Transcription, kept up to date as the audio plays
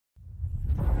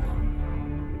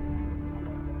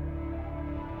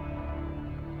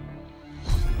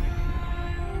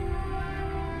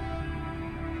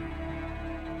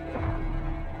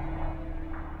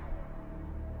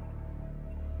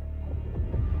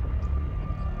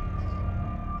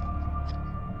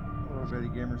Ready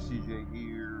Gamer CJ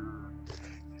here.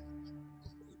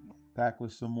 Back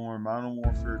with some more Modern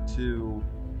Warfare 2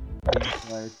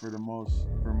 gameplay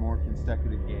for more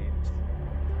consecutive games.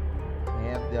 I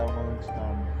am downloading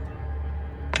some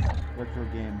retro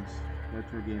gaming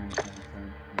content.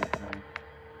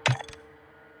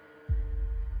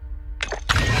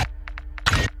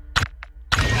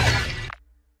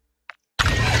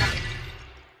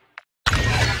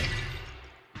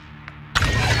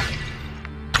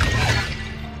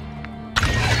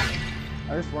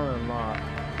 I just want to unlock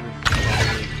this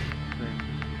thing.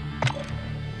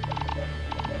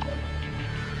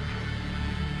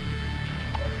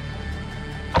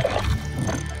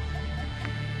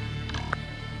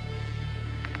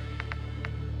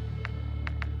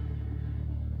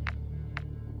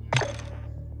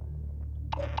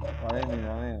 I didn't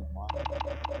unlock it.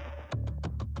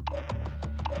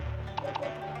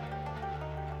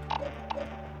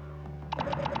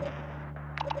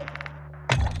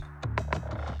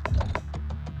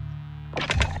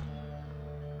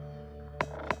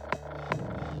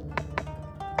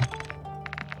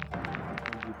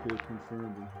 Could have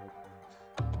confirmed and helped.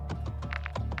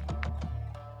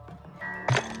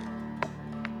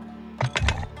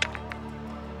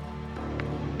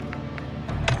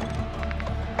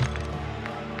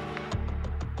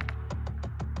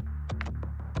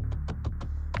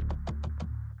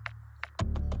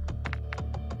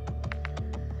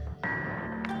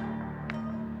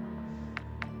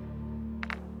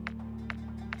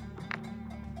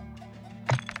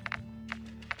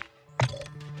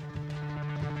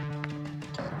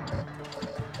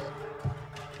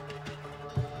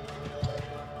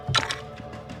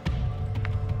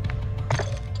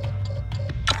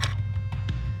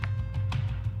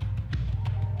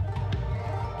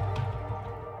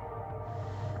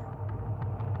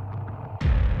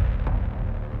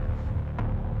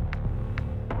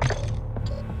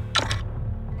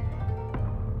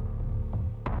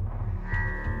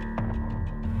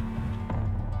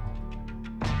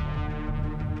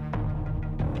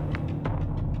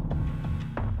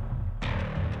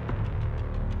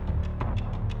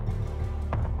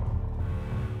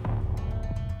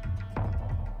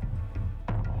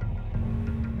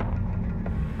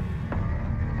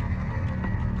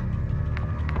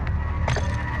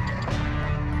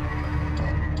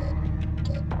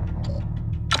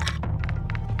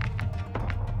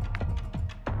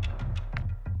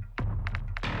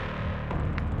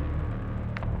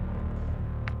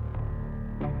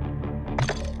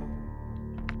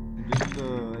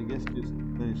 I guess just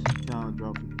finish the challenge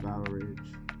off with Battle Rage.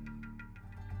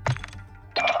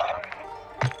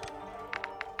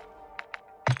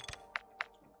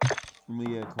 Let me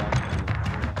get a class.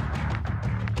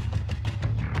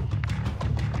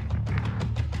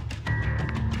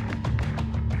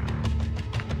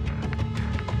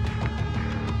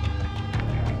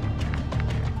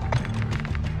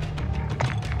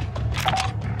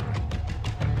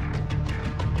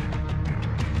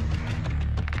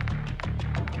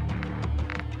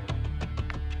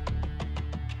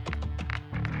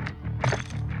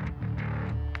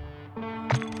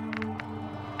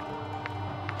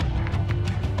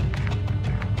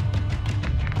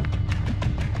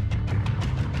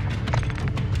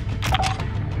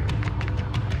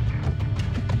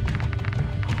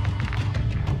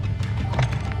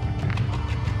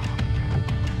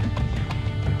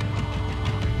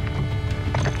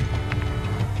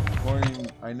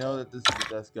 I know that this is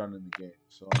the best gun in the game,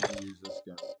 so I'm going to use this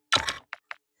gun.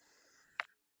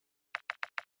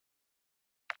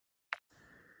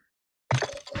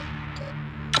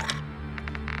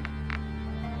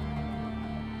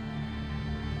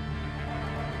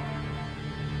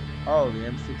 Oh, the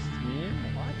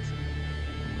M16? What?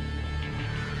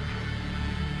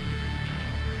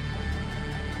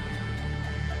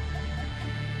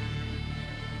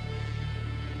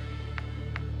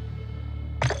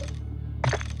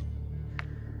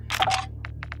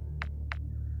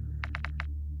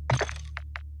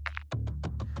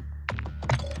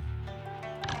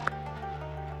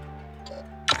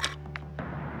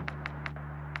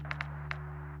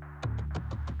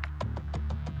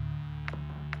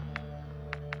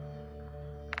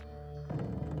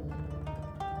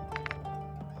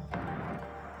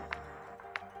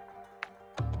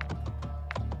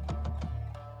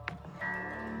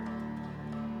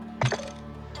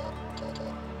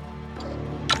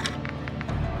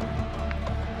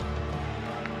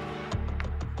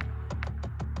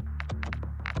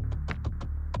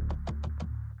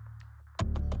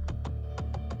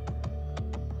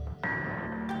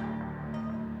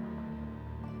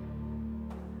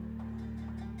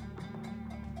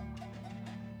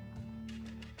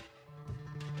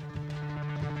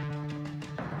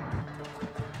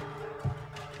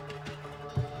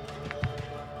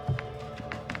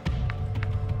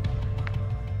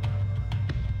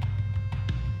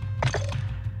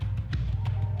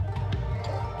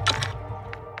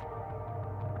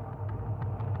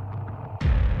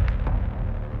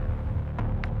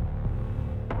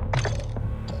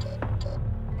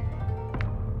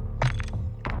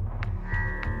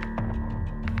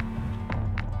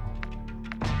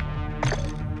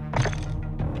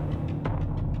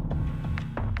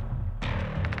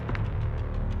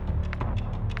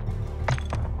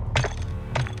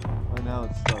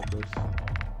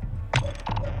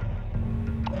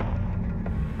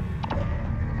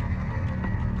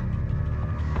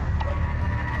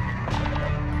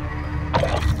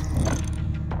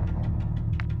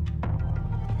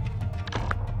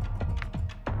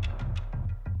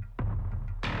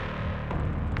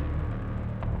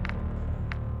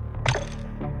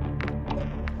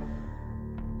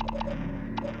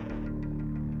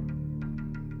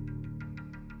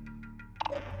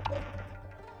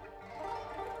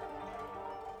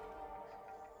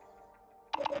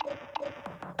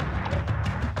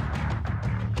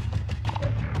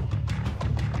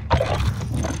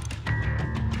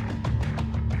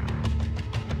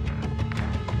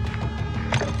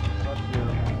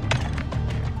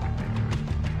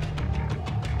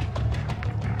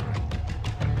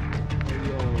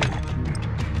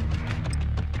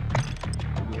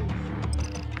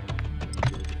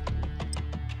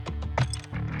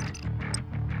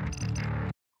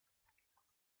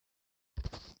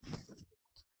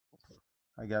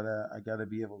 I gotta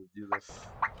be able to do this.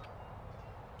 I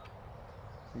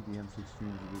think the M16 is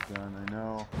a good gun. I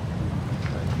know.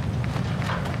 I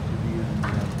should be using the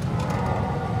M4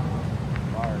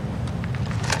 fire.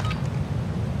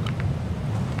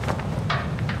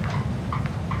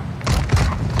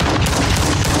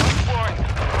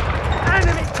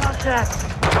 Enemy contact!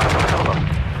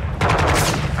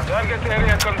 Target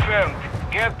area confirmed.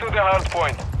 Get to the hard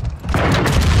point.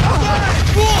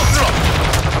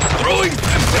 Throwing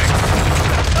impact!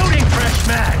 Loading fresh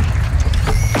mag!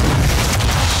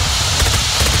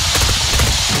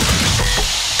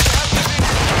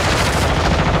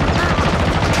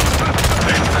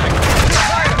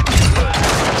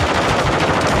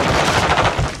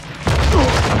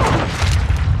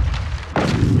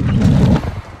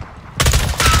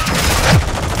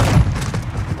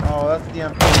 Oh, that's the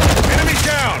M4. Enemy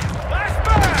down! Last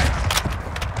mag!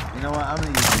 You know what? I'm gonna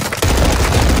use it.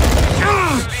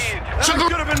 That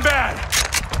could have been bad!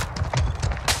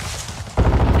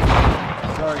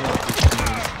 Sorry, M16.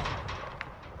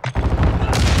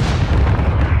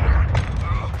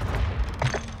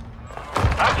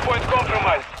 Hard point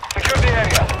compromised. Secure the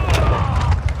area.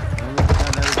 I'm looking at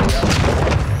everybody else.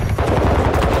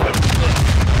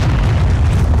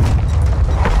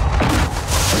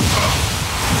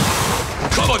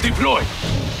 Cover deployed!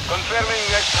 Confirming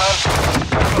next hard.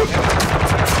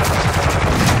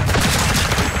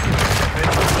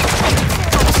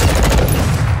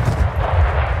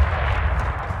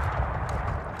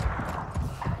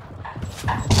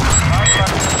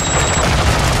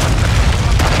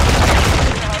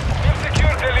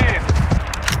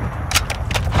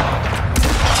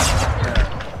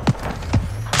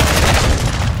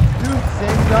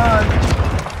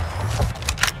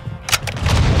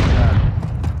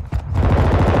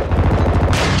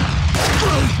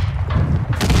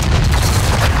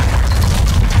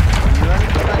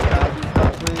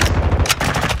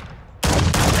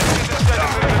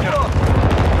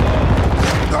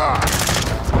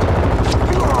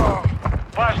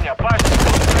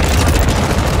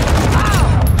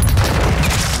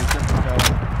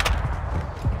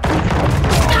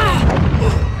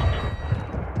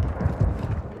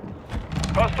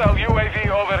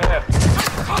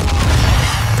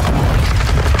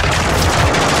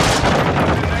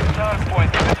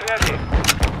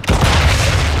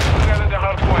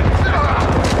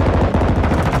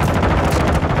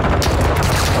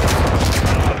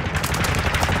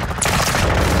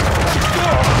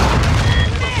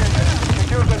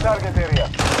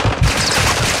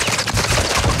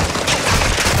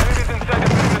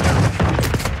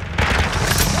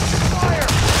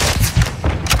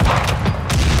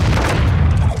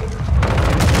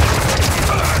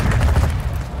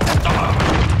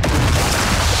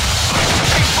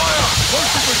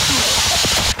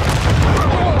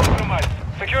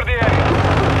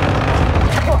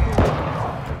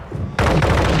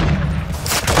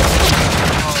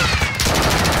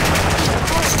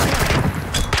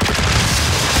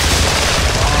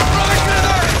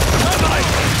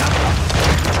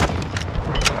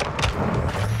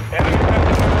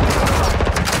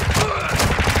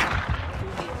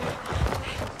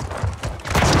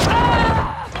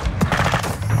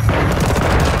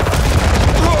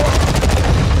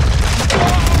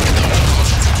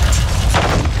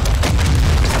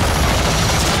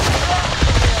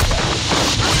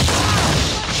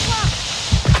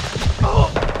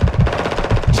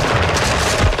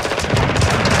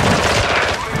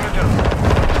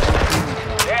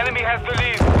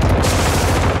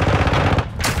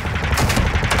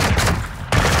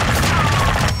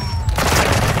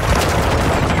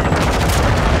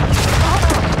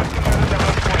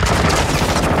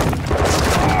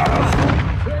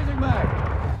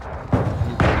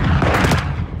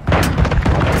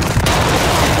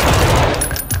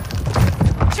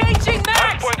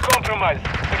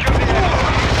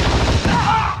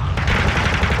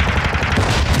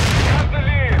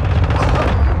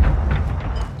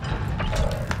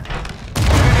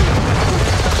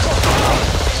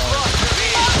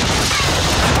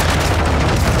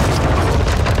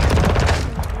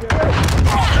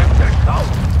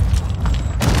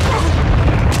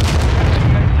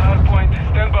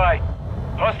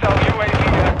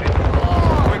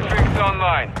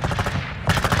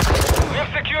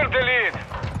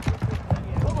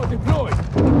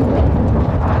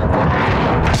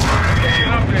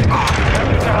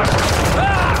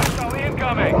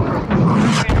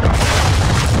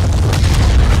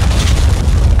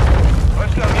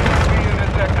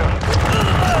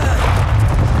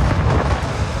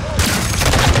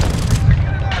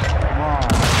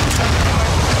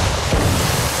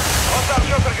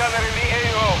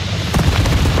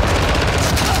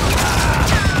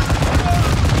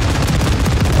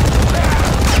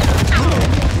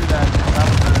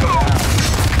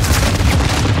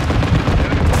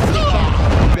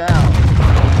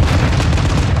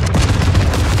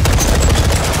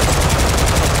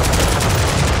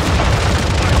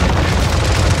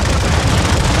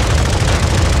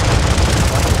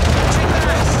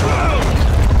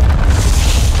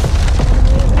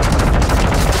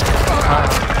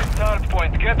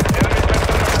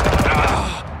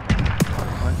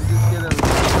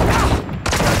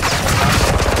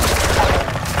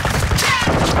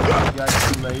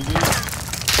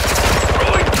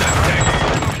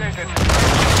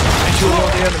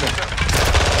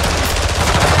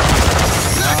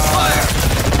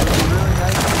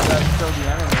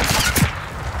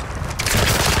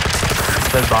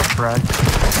 frag.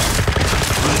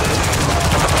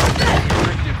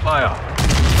 Restricted fire.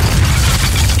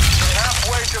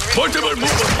 Halfway to meet Portable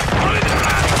mover.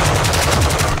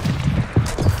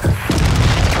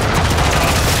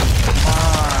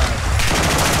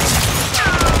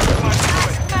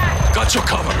 Got your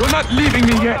cover. You're not leaving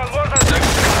me yet.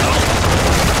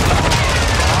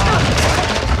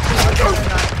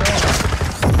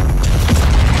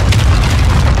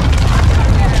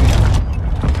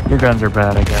 Your guns are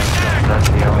bad, I guess. That's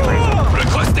the only reason.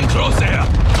 Requesting crosshair.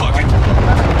 Target.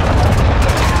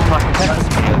 Fucking Texas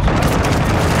kids.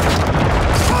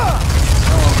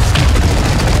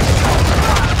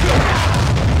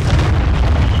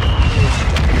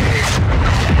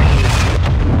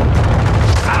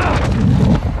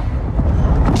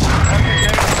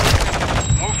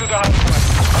 Move to the hotspot.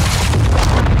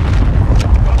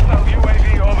 Hostile UAV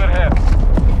overhead.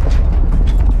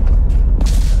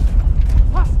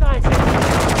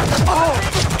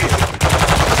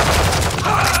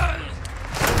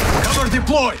 Cover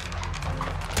deployed.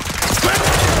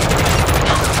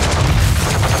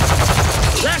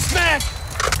 Last man.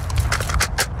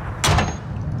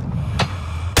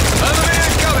 Enemy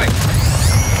incoming.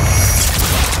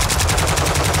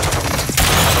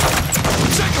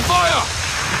 Check the fire.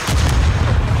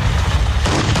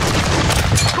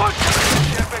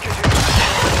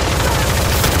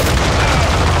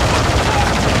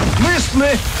 Missed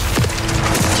me.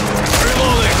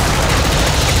 Reloading.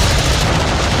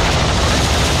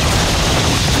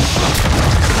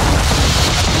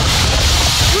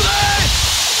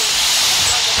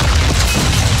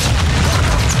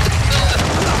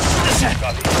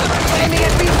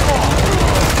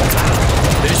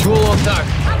 Visual on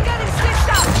target. I'm getting stitched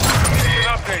up! Mission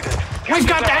updated. We've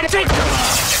got that.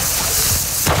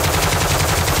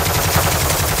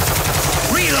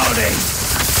 Reloading.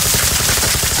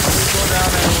 Go down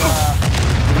and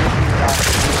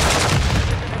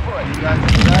you guys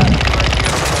do that?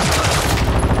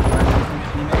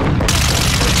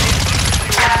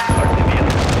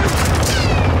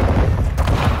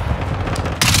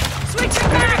 Switching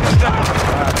back!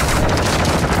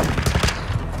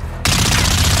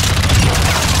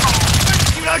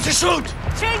 You like to shoot.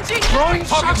 Changing! Throwing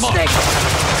pocket stick.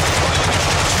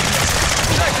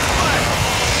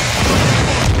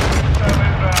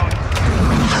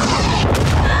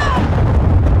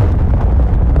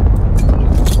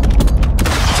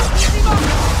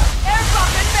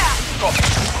 Airdrop inbound!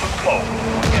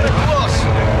 Changing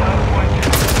back!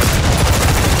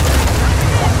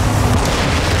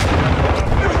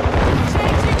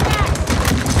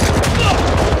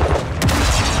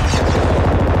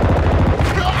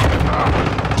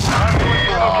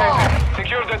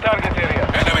 Secure the target area.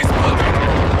 Enemies moving.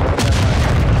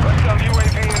 Hostile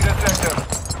UAV in the sector.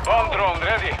 Bomb drone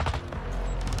ready.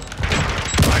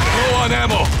 Low on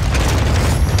ammo.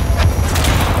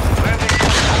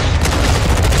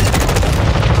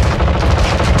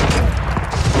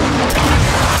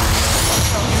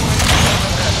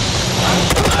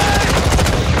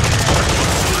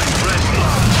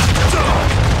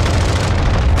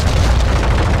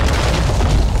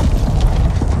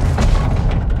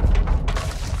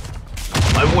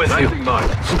 I'm with you.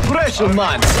 Suppression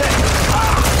man.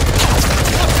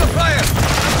 What's the fire?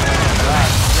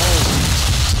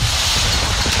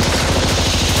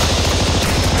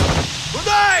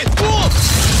 Grenade! Move!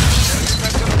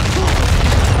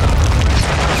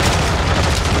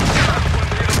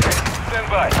 Stand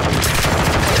by.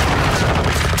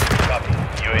 Copy.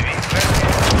 UAV.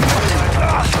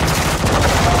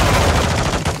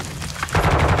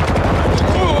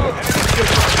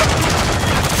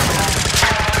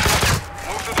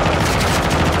 Move to the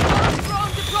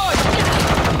Drone deployed!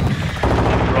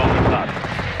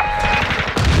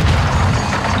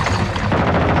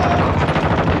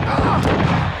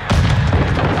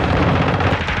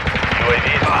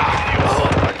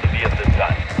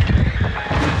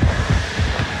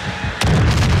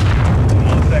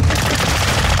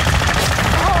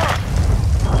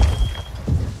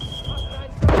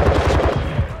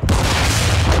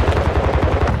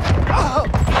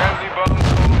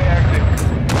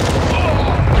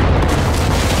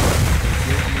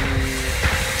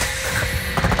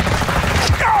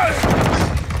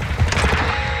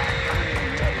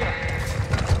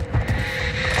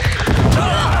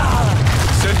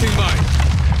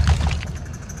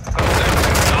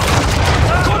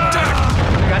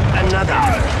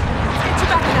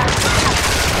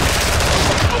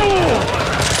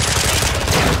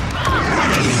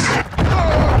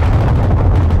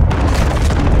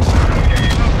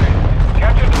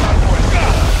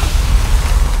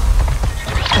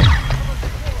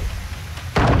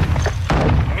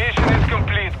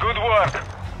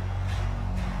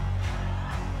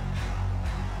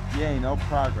 Yay, no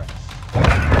progress.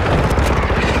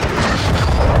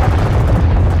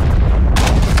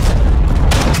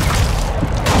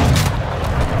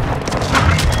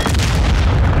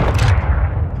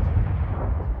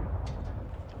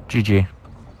 GG.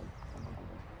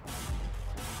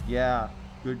 Yeah,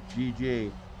 good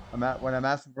GG. When I'm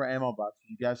asking for ammo boxes,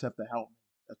 you guys have to help me.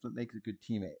 That's what makes a good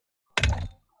teammate.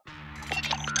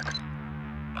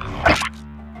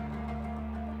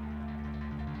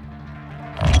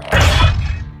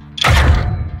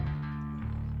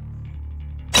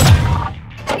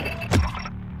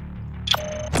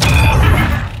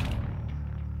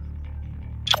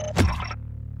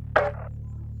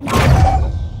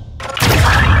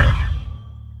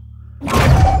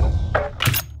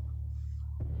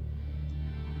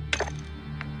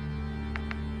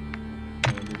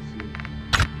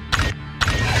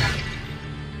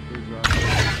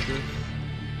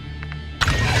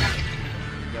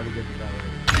 Gotta get the battery.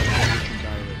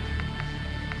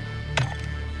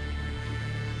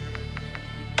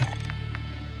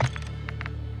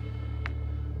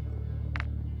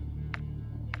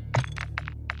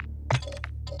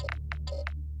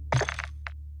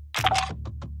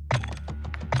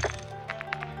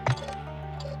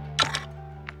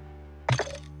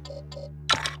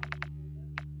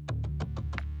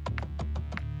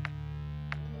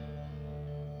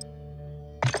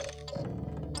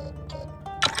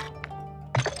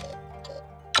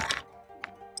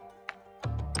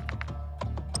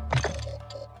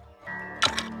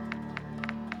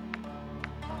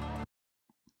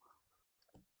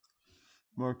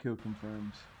 More kill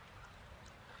confirms.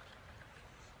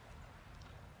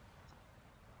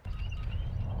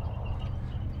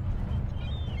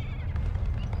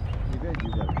 Maybe I do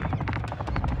that.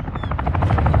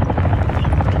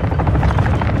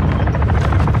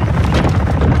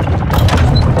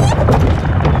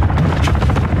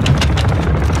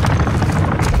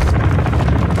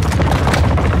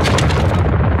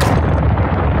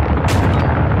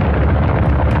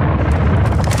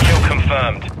 Kill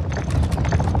confirmed.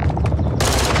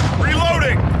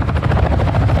 Reloading!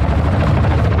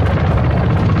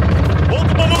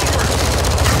 Multiple movers!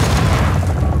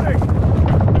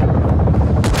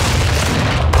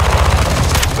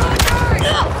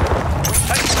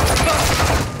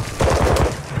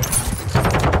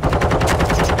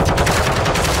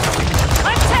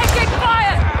 I'm taking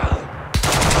fire!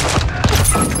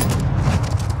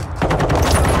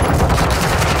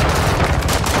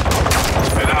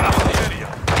 Get out of the area.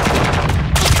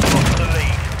 Lost the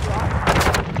lead.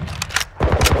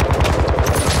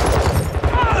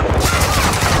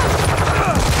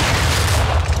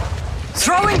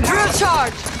 Throwing drill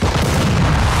charge!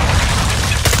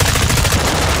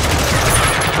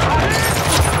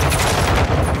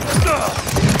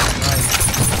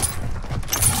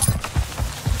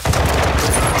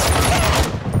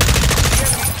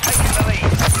 Taking the lead.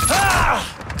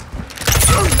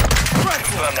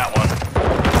 Confirm that one.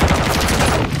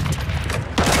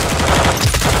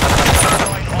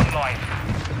 Online.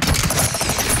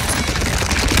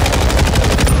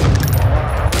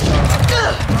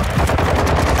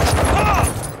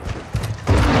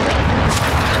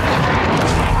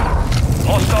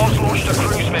 Hostiles launched a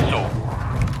cruise missile.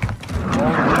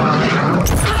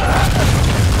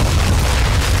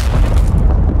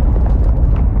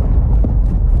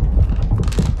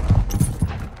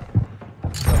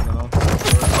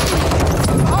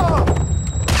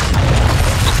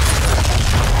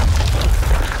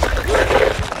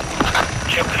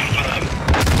 Kill confirmed.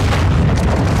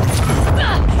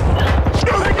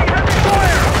 Taking heavy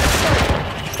fire!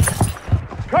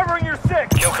 Covering your six.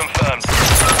 Kill confirmed.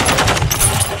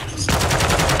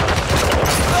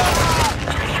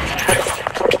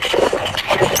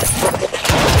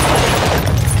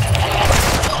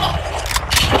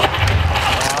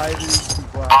 Why do these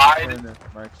people have to turn their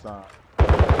mics on?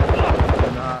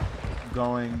 They're not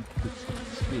going to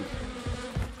speak.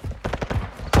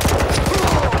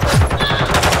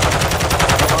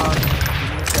 Come on, give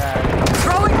me a tag.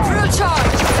 Throwing drill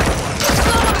charge!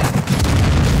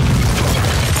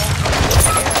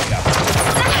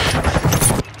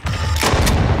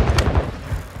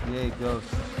 Yay, ghost.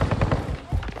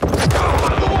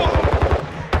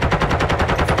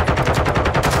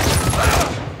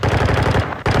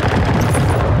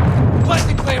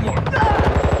 Plastic claymore!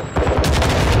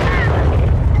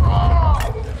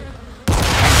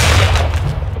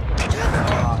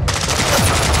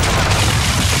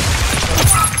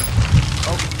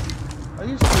 Are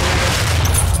you serious?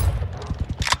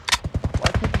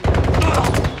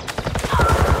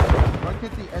 Why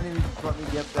can't the enemy just let me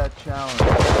get that challenge?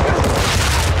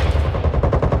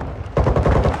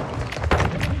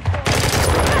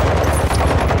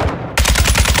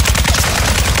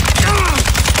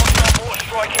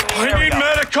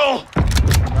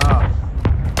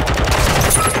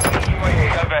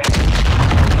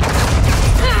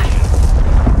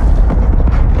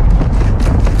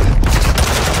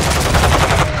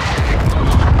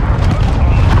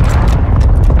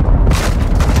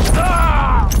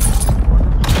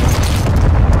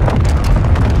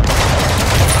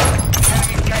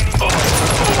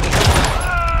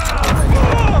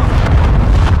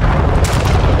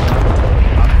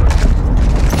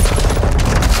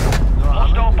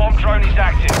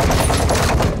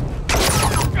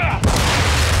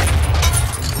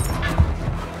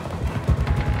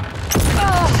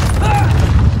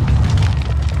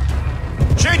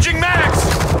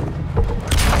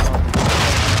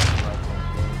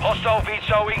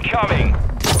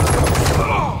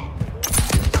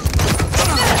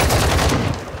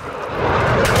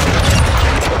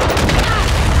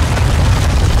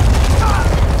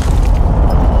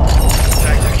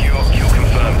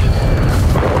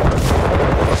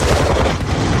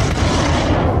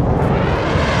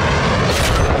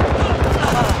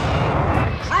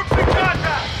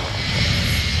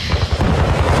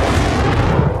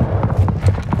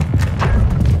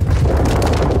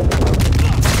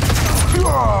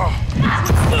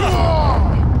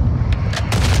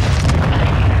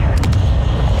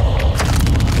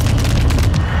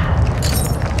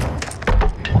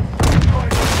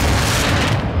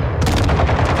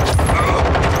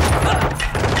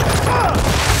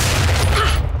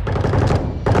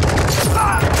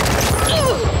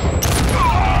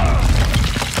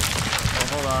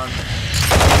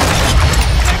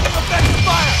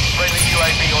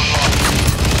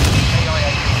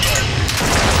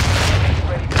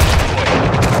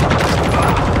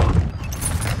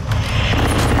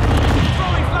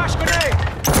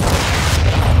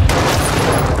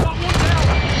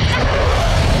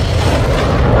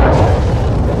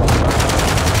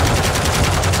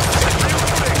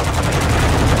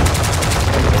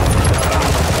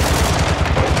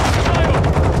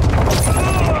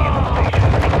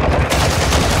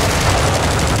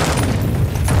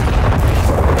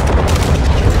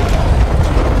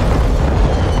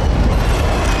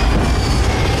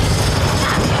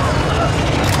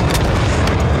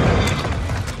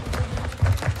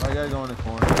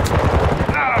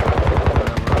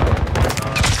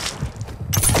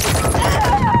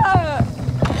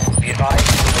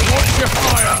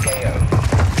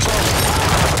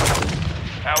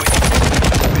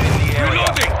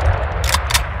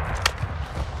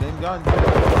 gun.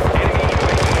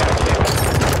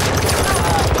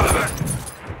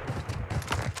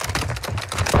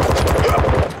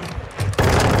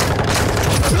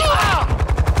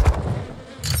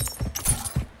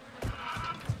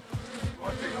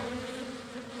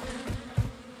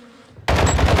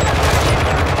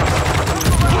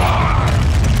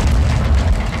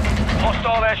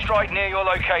 Hostile airstrike near your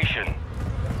location.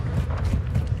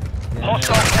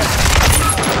 Hostile.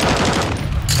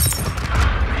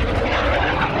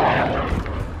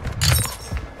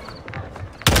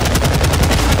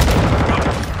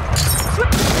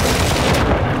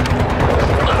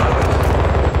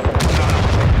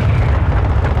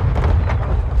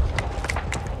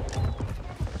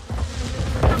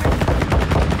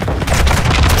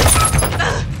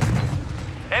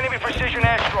 Enemy precision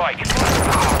airstrike.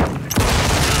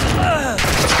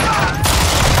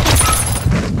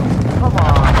 Come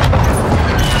on.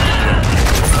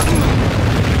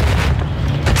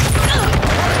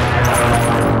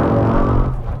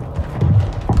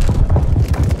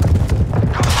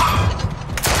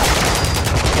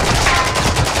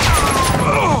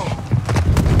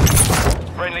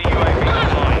 Friendly UAV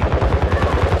online.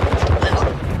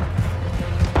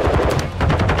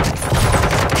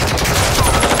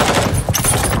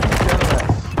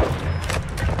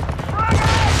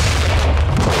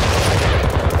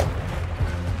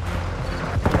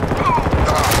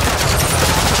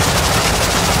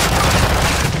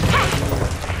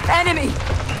 Enemy!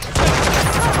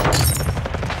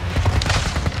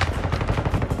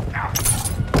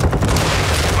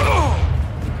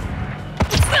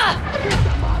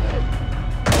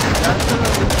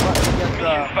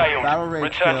 Mission failed. Battle rage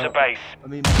Return to kill. base. I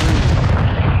mean,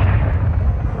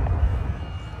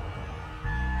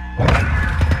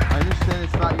 I understand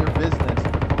it's not your business.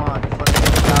 Come on, just let me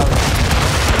get out.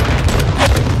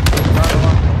 Run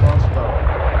along the crossbow.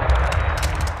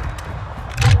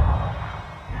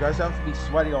 You guys have to be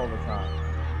sweaty all the time.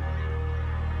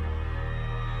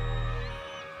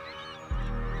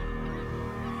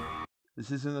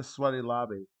 This isn't a sweaty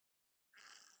lobby.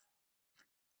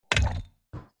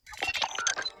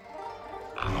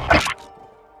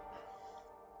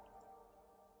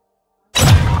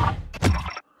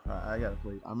 I gotta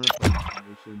play. I'm gonna play this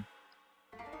mission.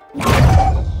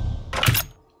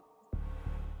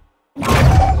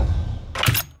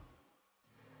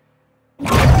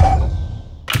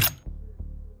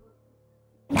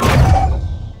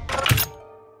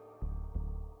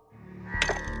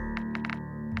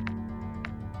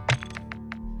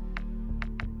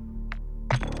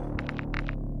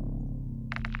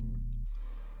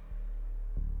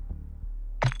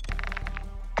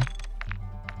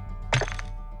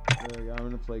 I'm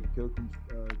gonna play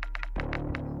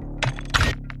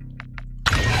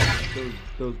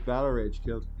those battle rage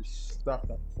kills are stuck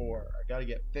up 4. I gotta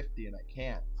get 50 and I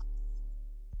can't.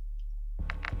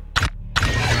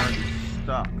 I'm just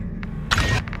stuck.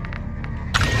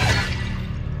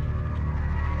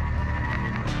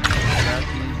 That's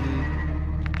easy.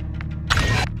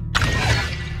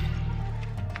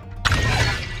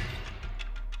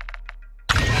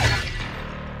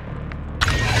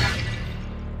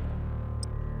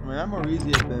 I mean, I'm more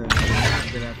easy at than at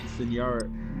the sincerity.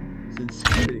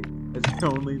 That's the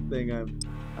only thing I'm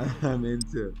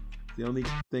into. It's the only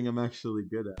thing I'm actually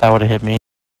good at. That would have hit me.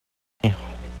 Oh,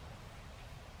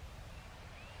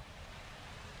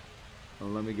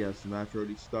 let me guess. The match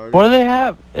already started. What do they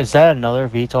have? Is that another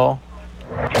VTOL?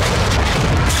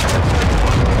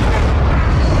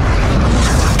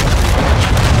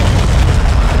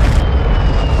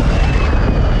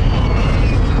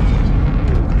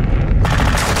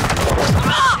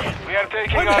 We are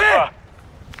taking Alpha.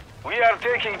 We are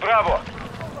taking Bravo.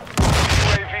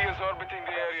 UAV is orbiting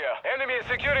the area. Enemy is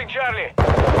securing Charlie.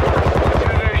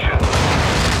 Securation.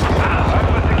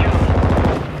 Alpha secure.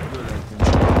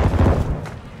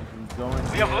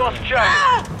 We have lost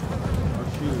Charlie. Oh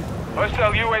shoot.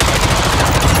 Hostile UAV.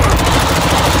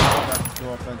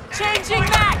 Changing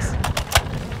max!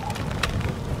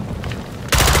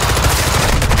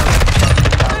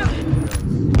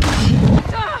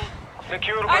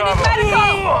 Secure I need Bravo.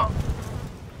 medical!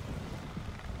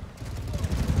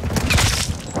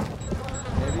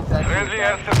 Friendly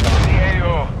air support the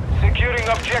AO. Securing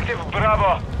objective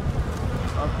Bravo.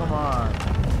 Oh, come on.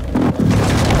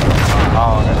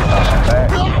 Oh, that's not bad.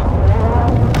 Friendly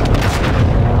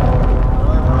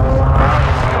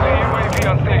UAV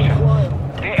on station.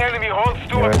 The enemy holds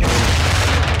 2 objectives.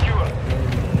 Secure.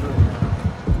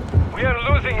 We are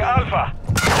losing Alpha.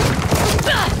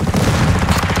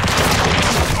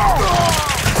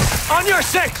 On your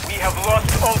 6! We have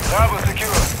lost all Bravo secure.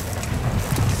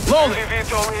 Enemy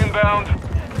VTOL inbound.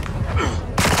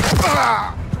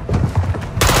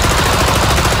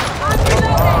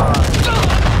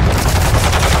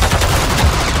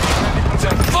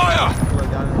 Fire!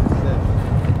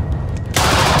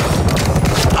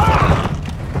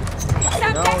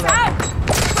 Subject out!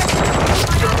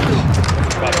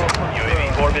 UAV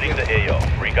orbiting the AO.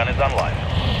 Recon is online.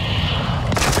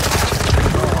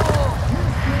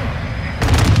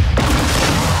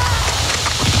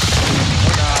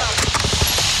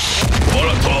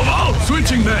 Molotov out!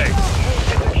 Switching mags!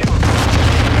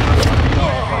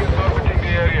 Orbiting the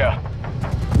area.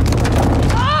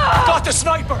 Got the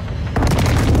sniper!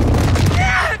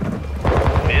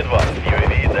 Be advised,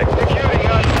 UAV is executing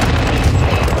us.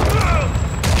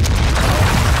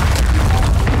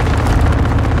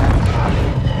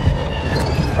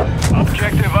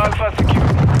 Objective Alpha secure.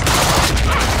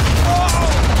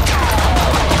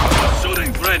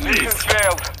 Shooting friendlies! Missions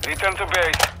failed. Return to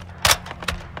base.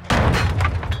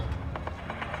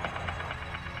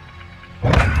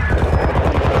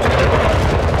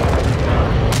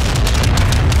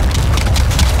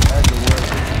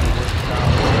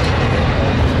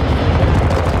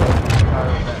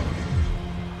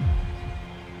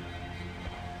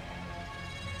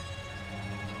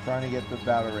 Trying to get the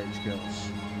battle range kills.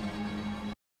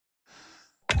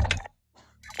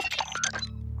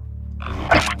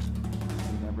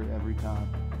 Every time.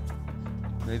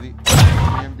 Maybe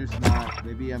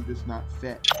I'm just not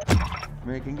fit. I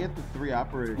mean, I can get the 3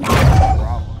 operators. No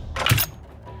problem.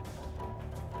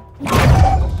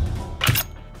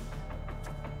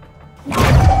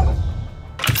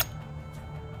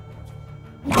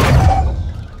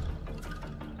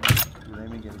 Did they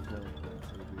even get a kill?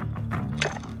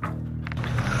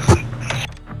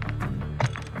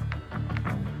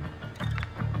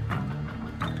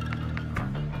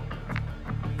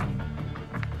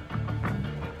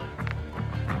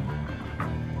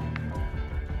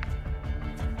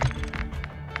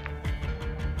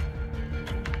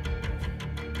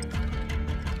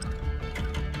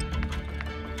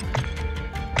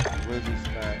 Where is this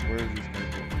sniper?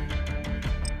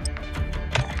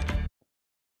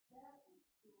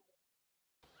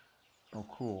 Oh,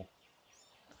 cool.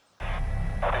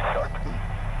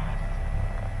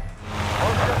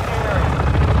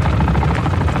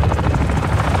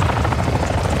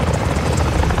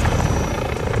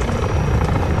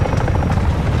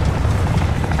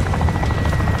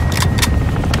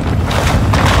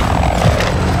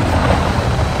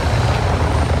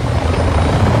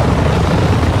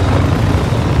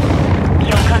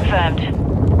 Kill confirmed.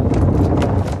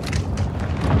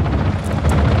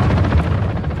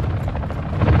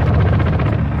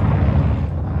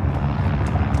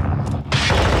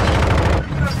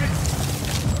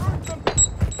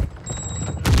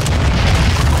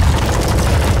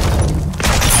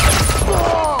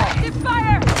 Hit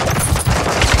fire!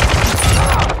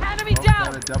 Enemy Got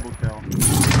down! a double kill.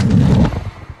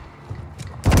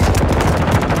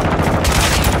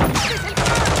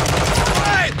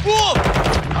 Hey! Whoa!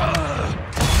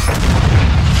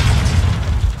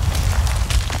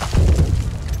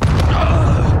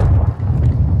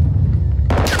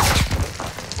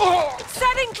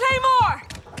 Setting Claymore!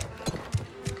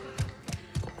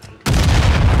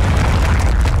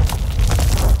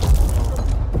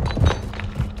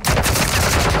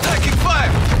 Taking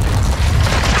fire!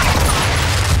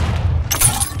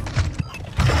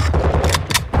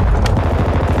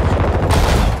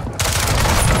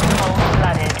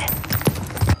 Cold-blooded.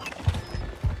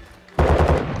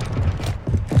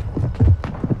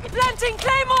 Planting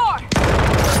Claymore!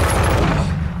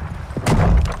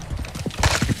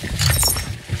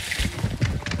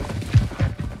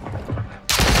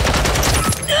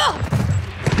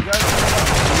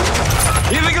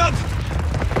 Healing up!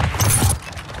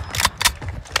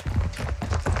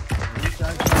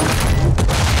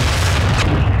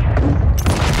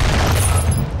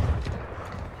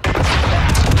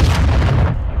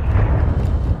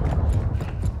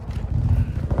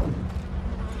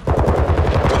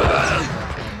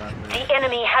 The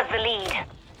enemy has the lead.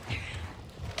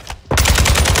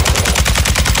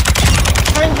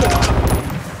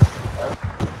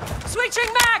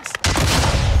 Switching mags!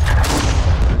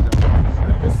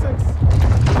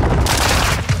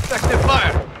 Effective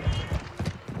fire!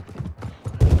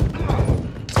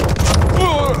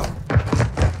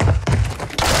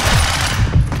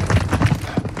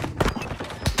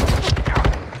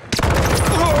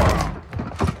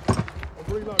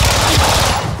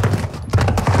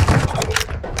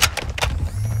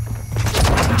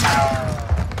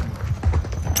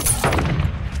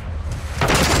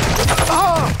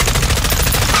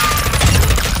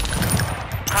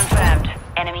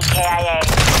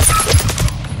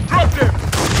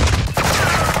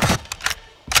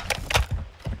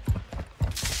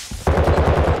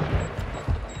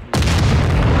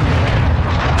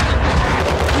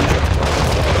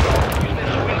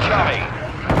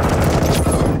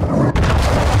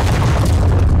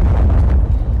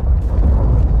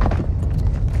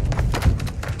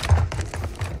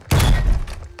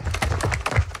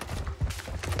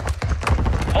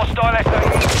 Hostile SAE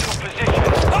in your position.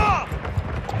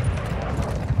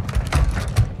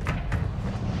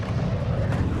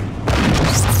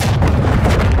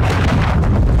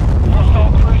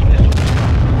 Hostile cruise missile.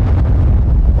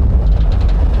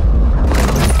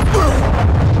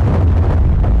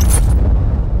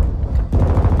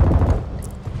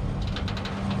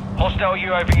 Hostile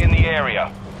UAV in the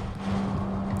area.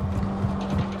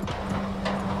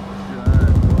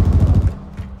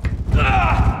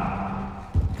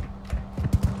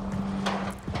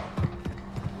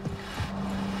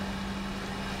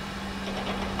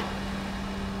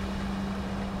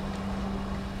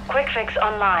 Quick fix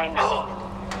online.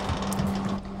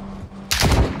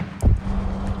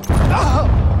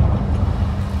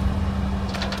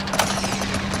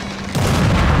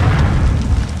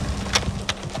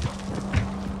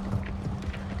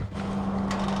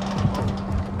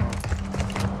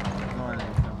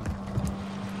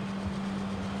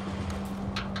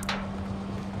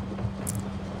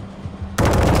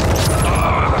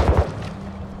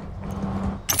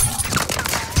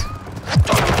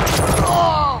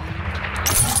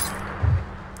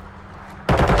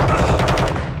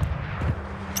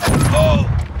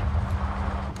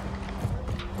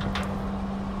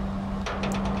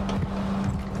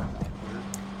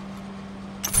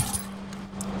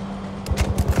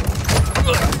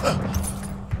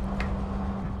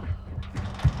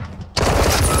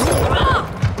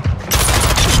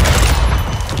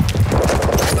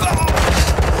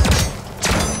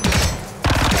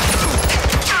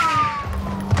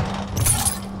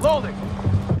 Loading.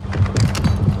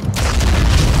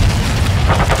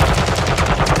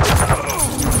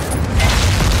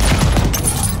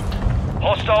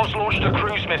 Hostiles launched a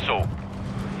cruise missile.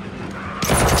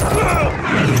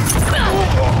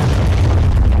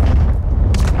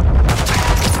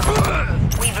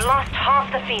 We've lost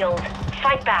half the field.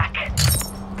 Fight back.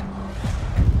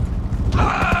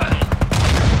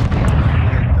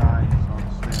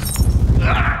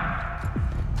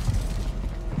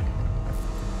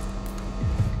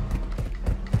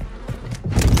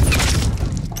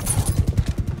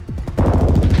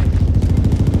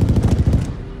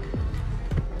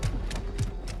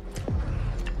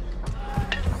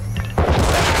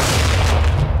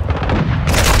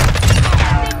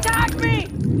 Tag me!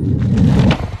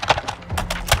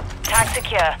 Tag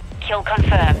secure. Kill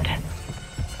confirmed.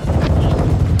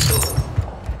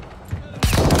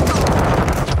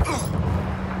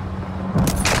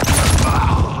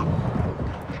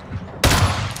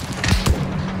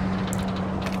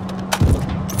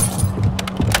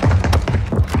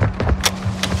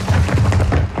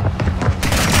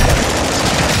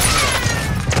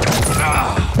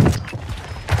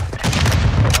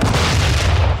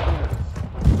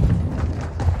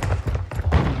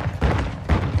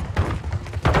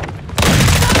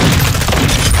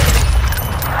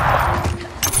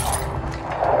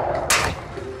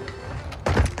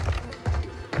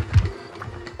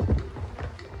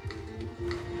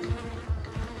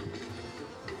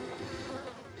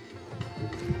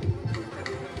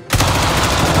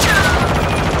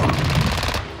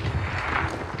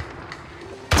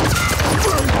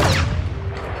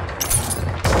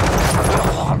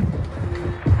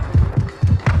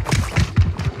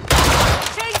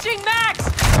 Changing mags!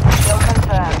 Kill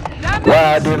confirmed.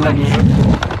 Wah, ada lagi.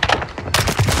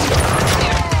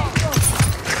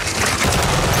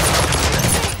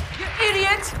 You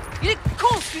idiot! You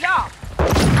cool speed up!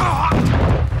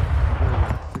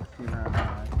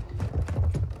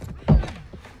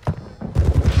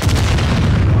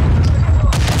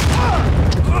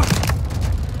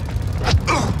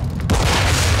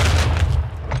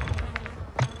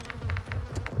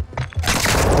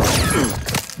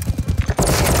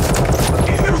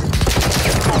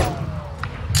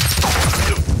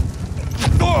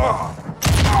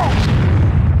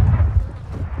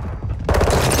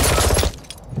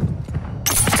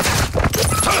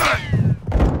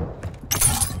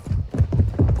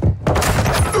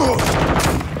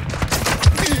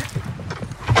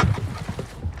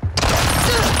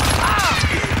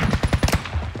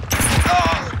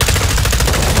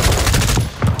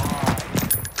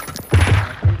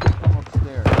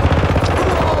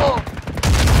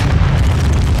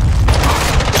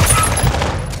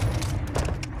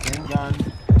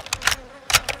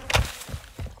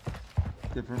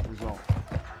 'Cause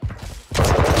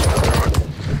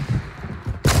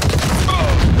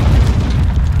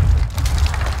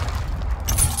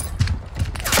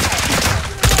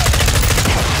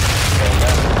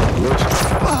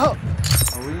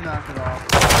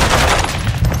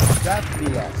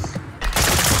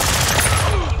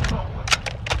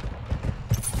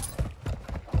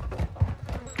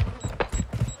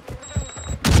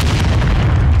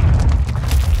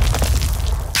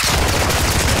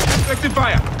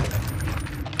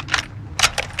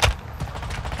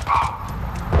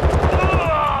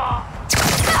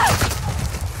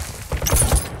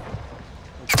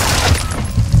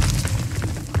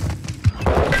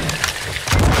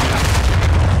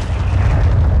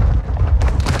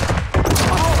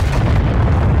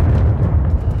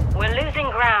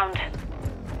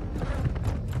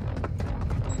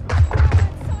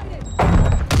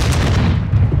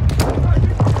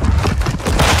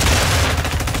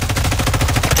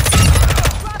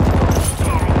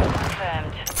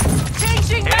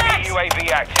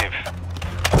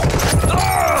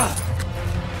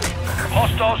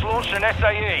Hostiles launched an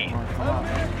SAE.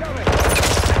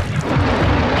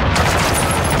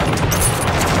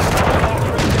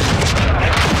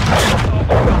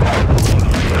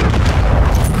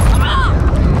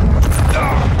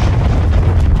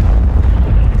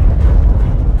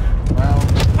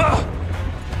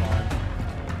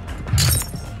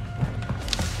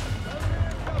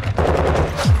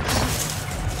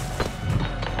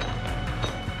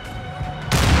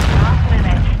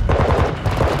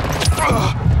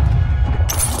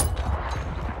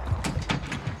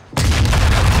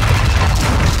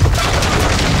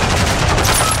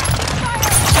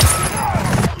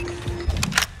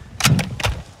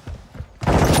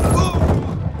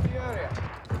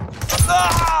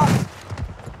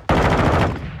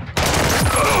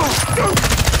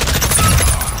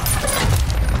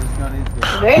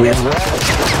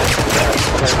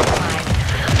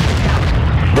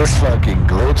 This fucking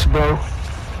glitch, bro.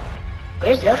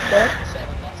 Where's up there?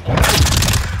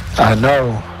 I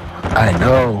know.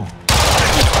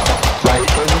 Like,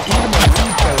 even the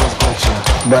replay is glitching.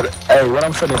 But hey, what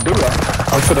I'm finna do,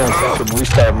 I'm finna fucking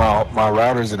restart my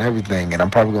routers and everything, and I'm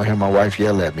probably gonna hear my wife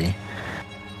yell at me.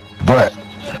 But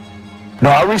no,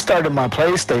 I restarted my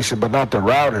PlayStation, but not the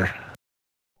router.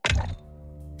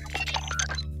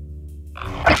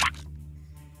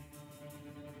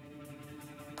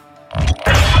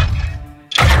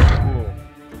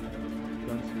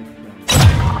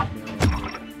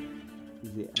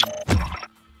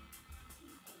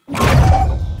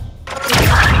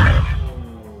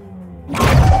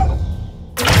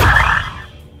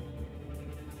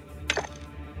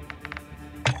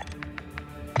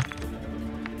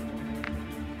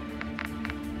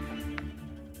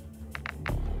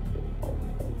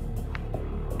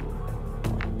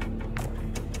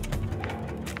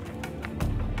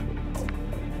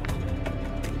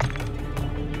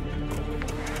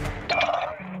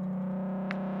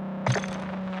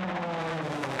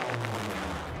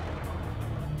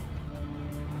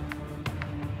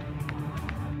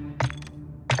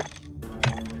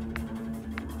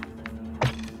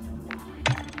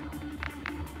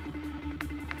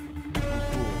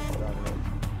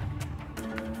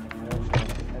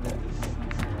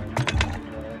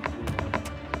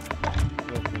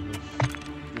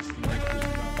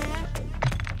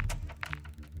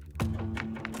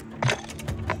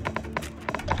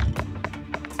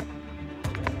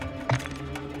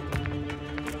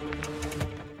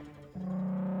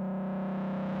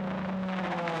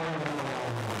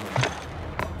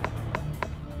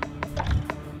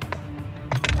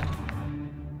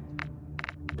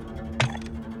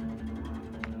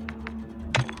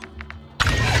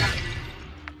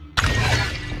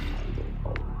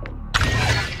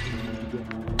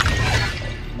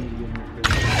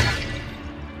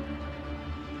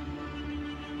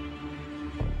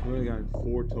 We only got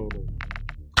 4 total.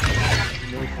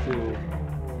 No fuel.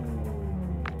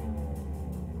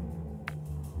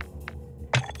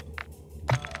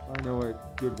 I know a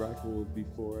good rifle would be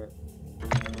for it.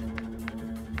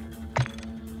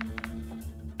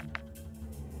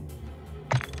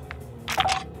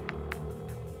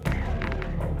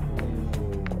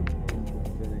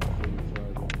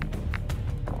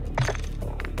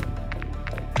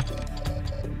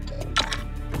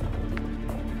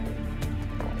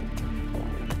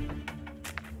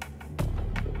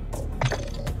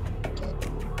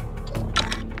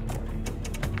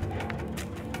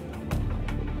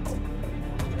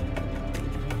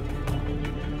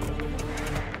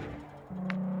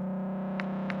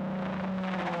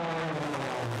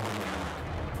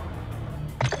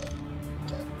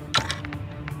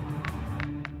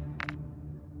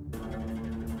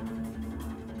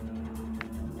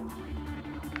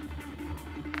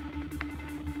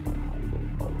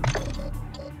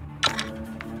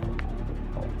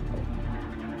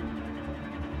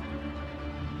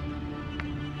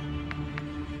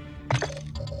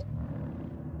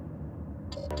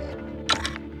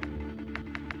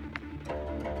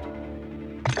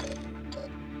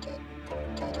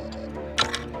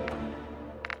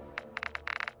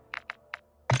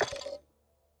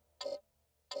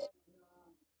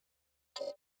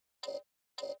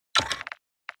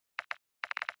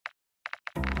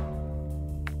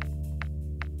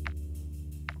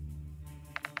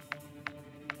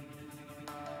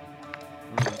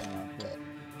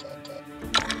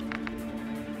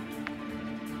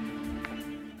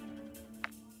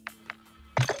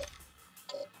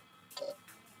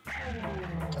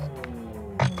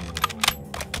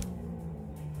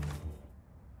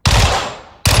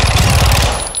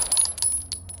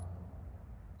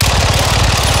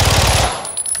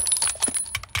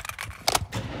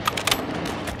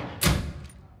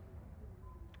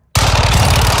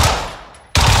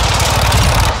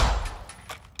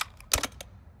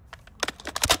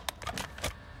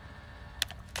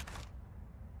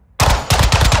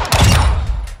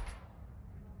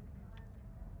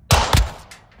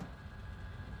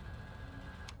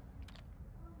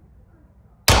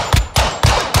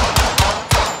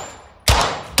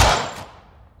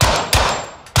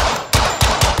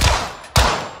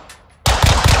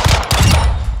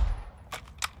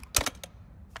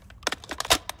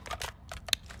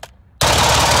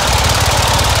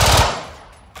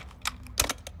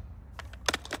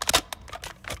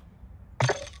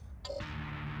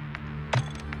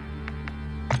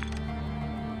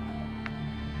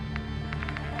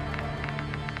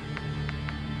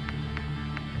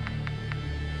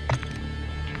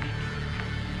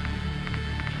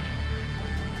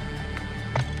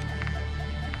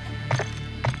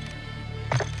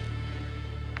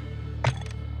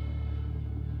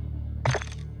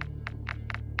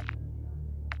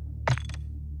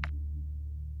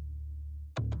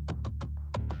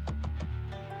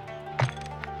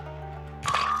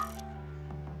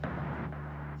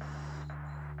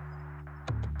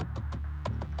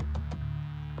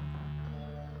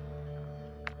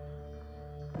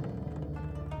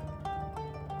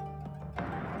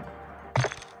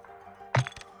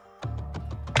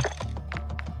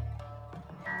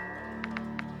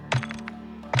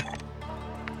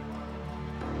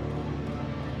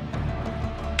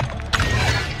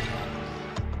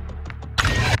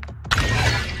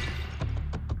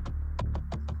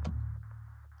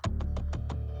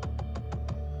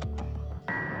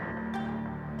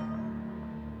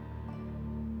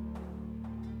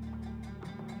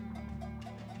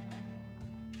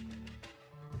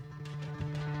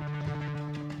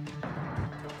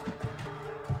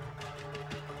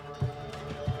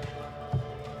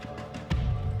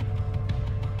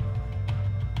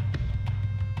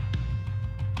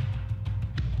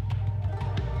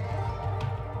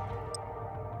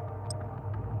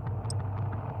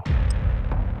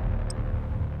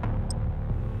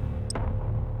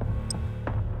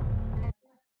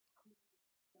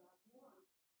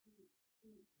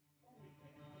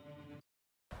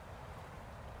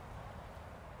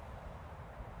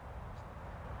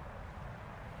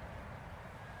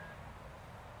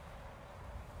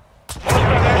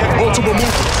 multiple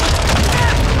movements.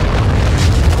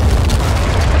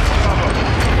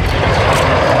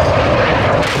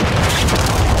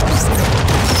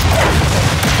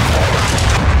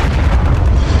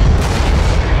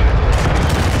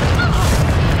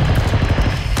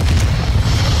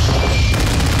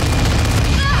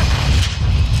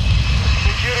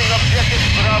 Securing objective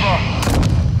Bravo.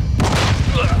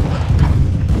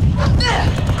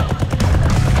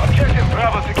 Objective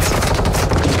Bravo secured.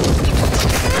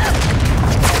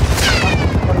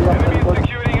 Enemy is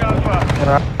securing Alpha.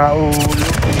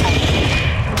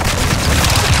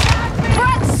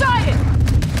 Threat sighted!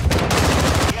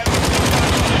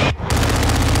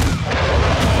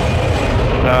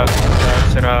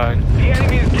 Siraan. The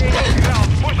enemy is gaining ground.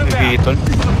 Push them back. Vehicle.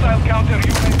 Hostile counter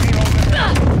UAV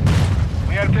overhead.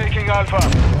 We are taking Alpha.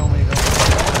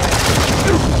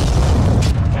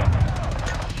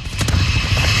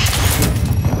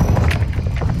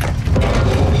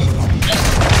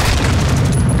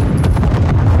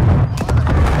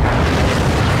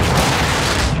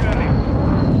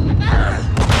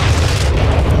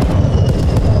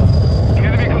 The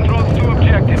enemy controls 2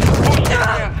 objectives. Push the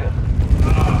offensive.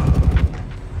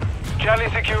 Charlie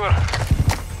secure.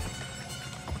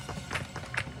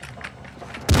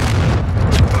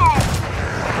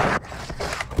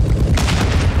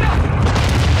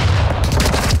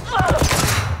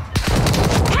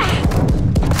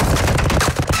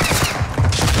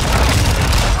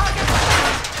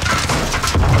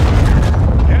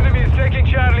 Enemy is taking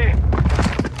Charlie.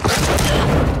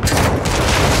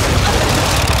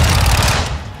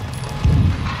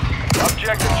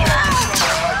 Objective Charlie is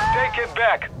compromised. Take it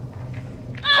back.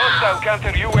 Hostile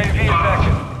counter UAV is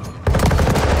active.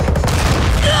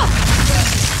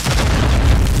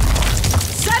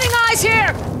 Setting eyes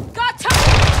here! Got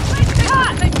time!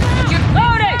 You're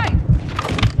loading!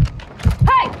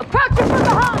 Hey! Approaching from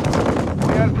behind!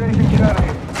 We are taking Charlie.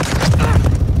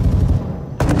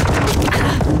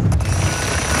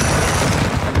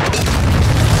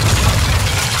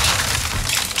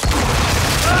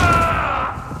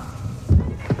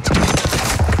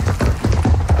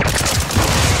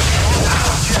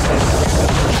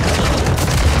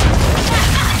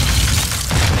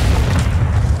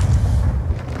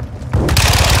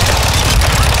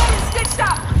 Stitched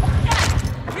up!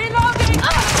 Reloading!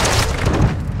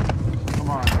 Come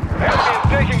on. Enemy is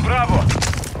taking Bravo.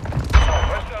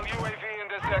 Hostile UAV in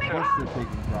this Of sector. course they're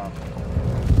taking Bravo.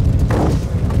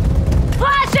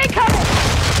 Flash incoming!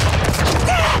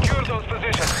 Secure those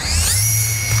positions.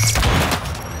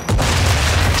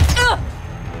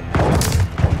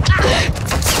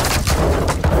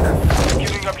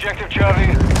 Securing objective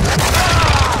Charlie.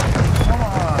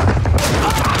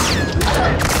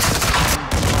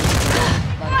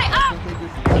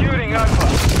 Securing Alpha.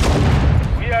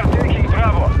 We are taking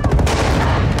Bravo.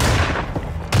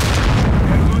 We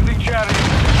are losing Charlie.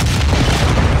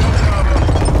 No problem.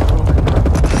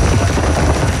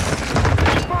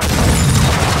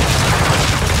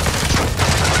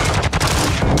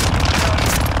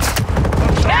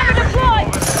 Hammer deployed!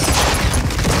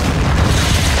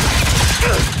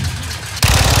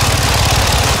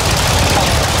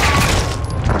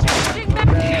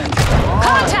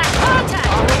 Contact! Contact!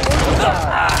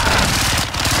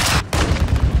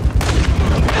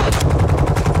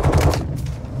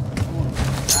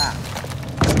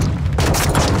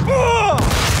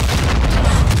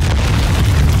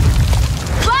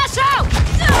 Flash out!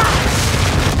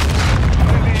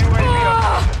 Friendly UAV on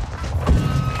station.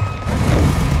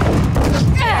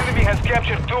 The enemy has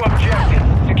captured 2 objectives.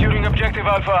 Securing objective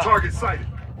Alpha. Target sighted.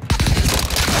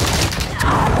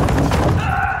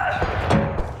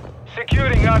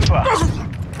 Securing Alpha.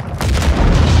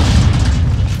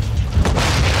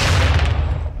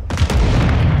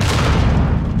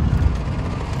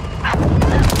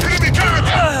 Enemy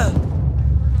contact.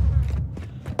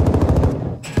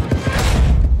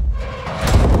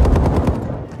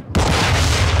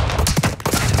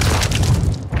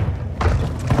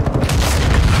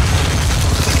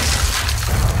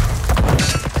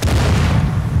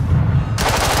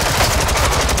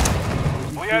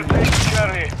 We are taking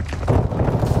Charlie.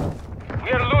 We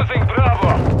are losing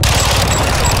Bravo.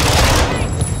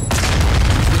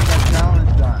 Get that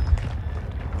challenge done.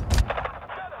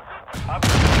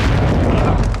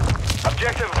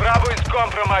 Objective Bravo is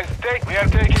compromised. We are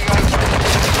taking Alpha.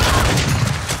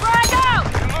 Frag out!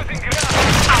 We're losing ground.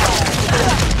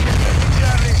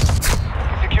 Charlie.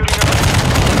 Securing objective.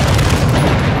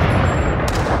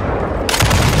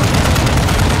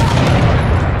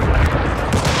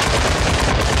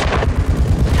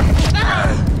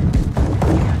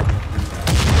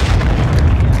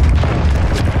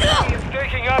 He is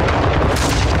taking up.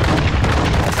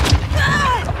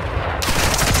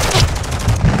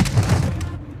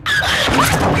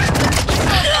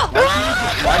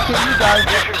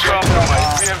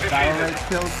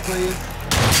 please?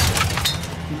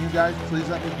 Can you guys please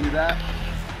let me do that?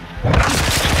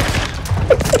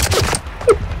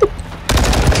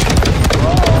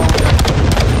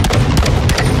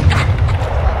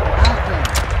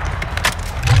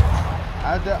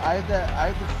 I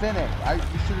had to finish.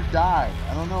 You should have died.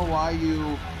 I don't know why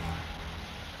you...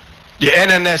 Your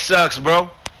internet sucks, bro.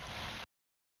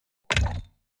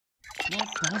 No, it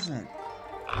doesn't.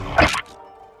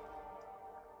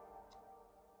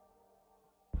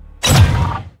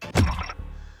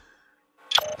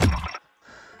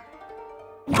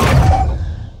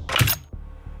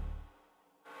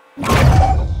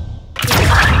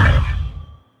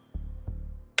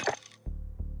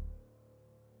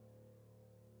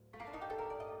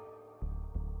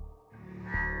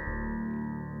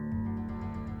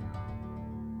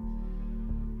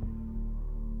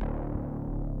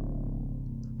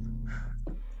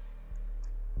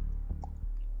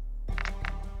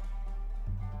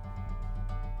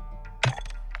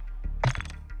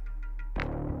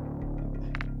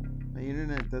 My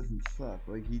internet doesn't suck.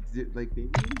 Like he did. Like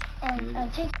maybe. Maybe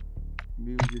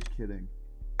he was just kidding.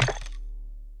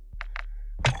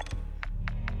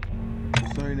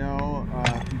 Just so you know,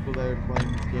 people that are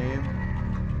playing this game,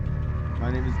 my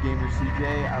name is Gamer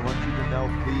CJ. I want you to know,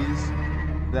 please,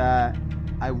 that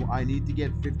I need to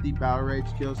get 50 Battle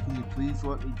Rage kills. Can you please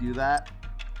let me do that?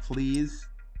 Please.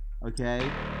 Okay?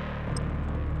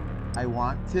 I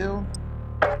want to.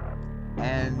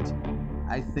 And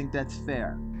I think that's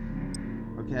fair.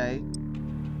 Okay?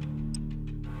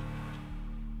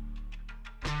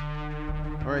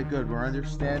 Alright, good. We're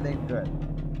understanding. Good.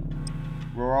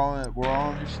 We're all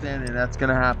understanding that's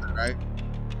gonna happen, right?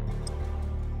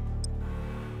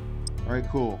 Alright,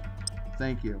 cool.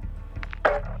 Thank you.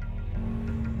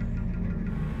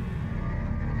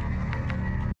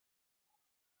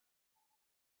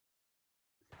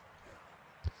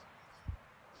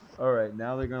 Alright,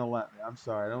 now they're gonna let me. I'm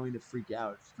sorry, I don't mean to freak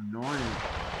out. It's annoying.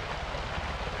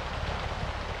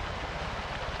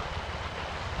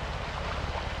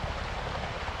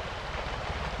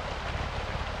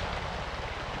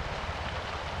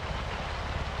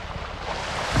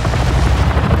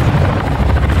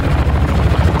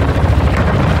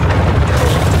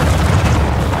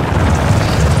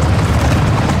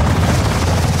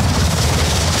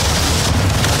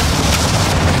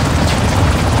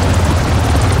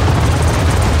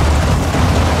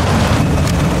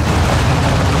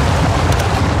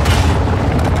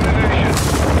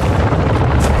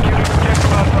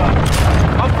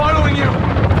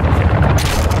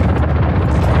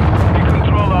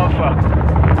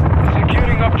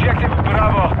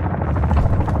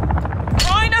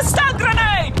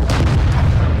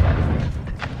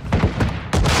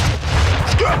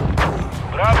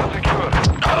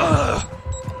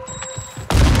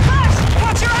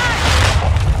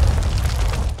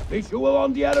 Visual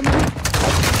on the enemy.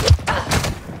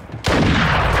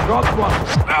 Drop one.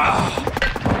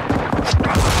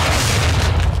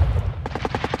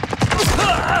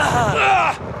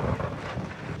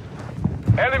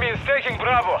 Enemy is taking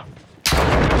Bravo.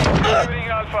 Shooting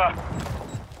Alpha.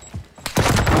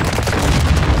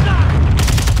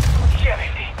 Damn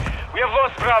it. We have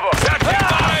lost Bravo. That's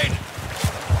mine.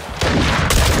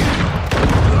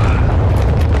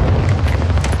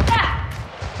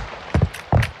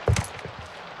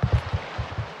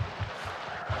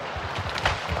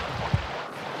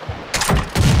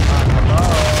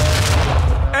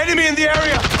 Enemy in the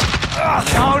area!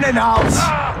 Down and out! Anyone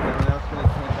else gonna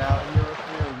camp out here with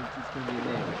me, or is it just gonna be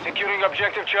me? Securing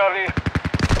objective Charlie.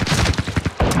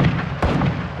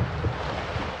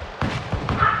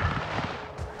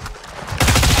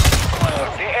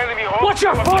 The enemy holds Watch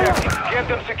your fire! objectives. Get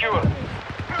them secure.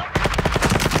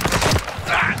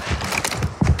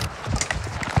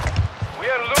 We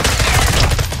are losing.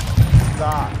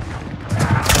 Stop.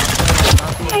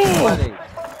 Not being funny.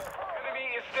 Enemy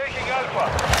is taking Alpha.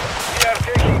 We are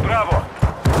taking Bravo.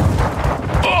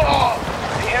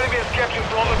 The enemy has captured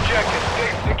all objectives.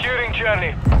 Securing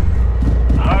Charlie.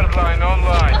 Hardline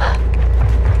online.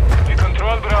 We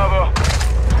control Bravo.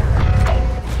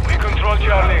 We control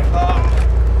Charlie.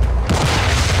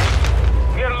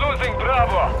 We are losing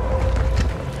Bravo.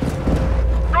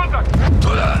 Contact!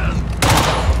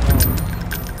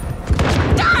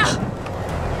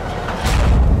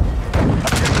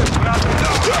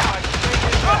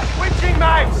 Switching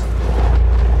knives!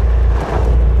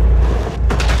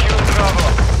 Secure Bravo.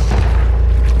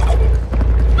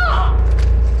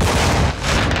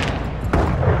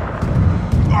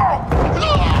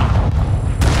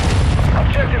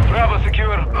 Objective Bravo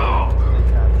secure.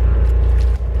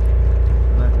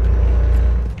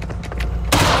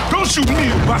 Don't shoot me,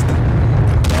 you bastard!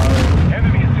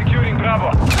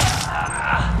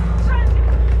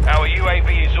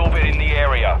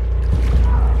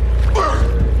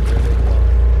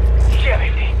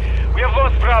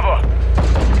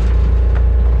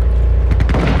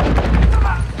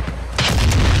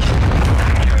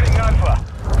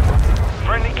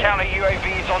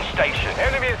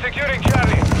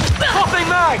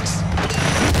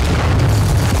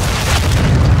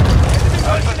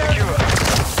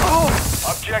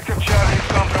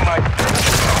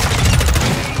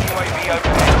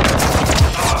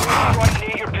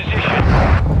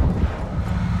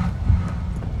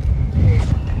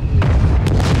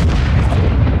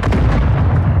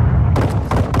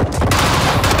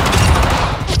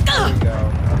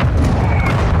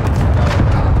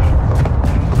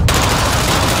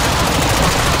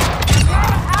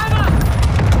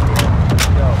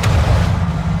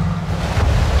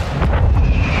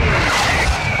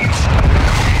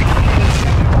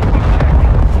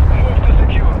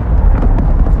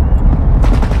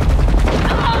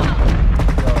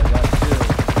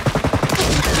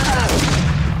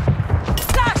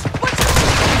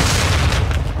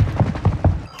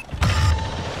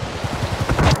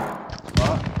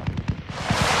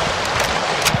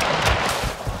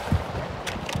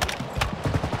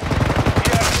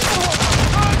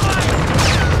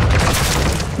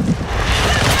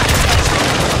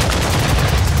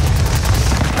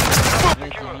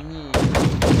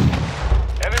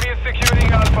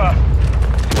 Alpha.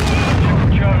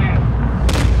 Charlie.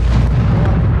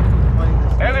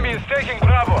 Enemy is taking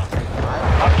Bravo.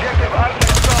 Objective Alpha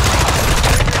is gone.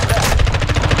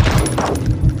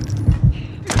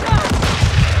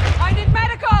 I need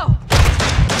medical!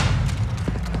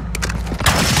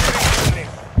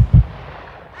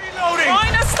 Reloading!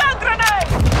 Find a stun grenade!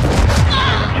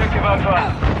 Objective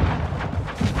Alpha.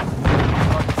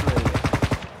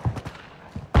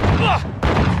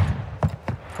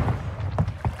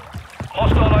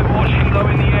 Hostile Overwatch Hilo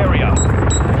in the area.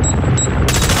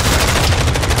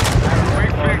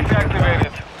 Quick fix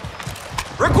activated.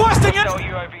 Requesting it! Hostile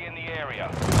UAV in the area.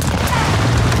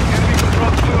 Enemy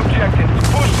controls 2 objectives.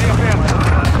 Push the offensive.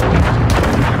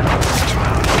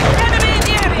 Enemy in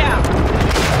the area!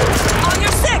 On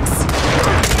your 6!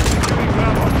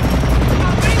 Bravo.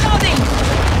 Reloading!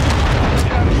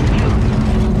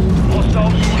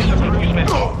 Hostile use a cruise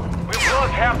missile. We've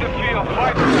lost half the field.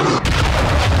 Fight.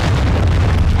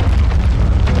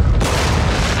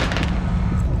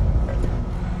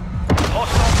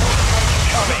 Hostile force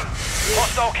coming.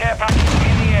 Hostile care package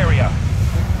in the area.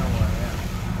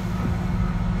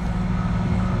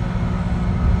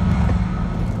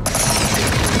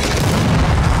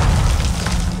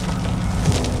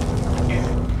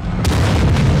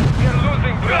 We're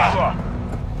losing Bravo.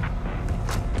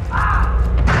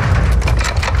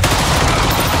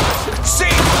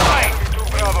 See fire! To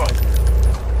Bravo.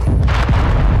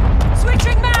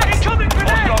 Switching mags! Incoming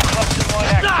grenade! Hostile cluster mine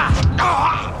active.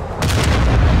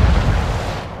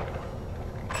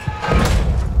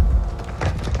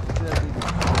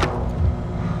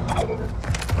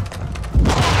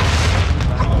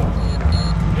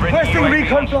 Friendly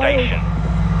UAV on station.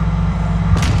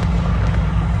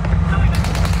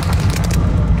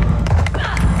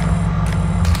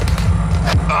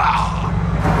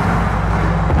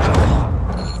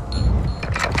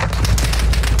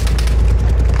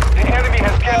 The enemy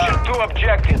has captured 2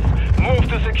 objectives. Move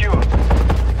to secure.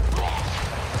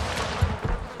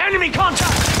 Enemy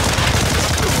contact!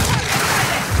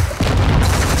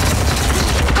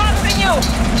 Continue!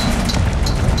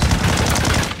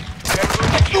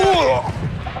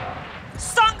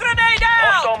 Stun grenade out!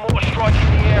 Hostile mortar strike in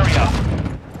the area.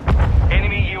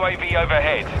 Enemy UAV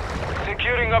overhead.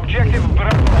 Securing objective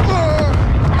Bravo.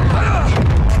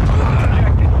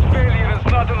 Objective failure is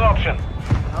not an option.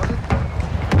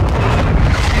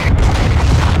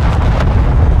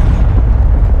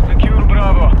 Secure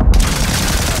Bravo.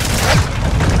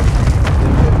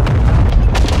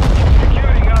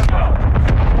 Securing Alpha.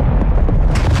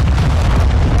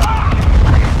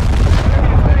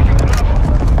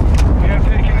 We are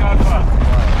taking Alpha.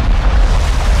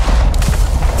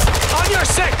 On your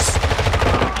 6!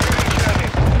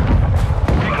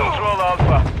 We control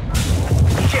Alpha.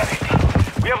 Get it.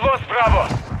 We have lost Bravo.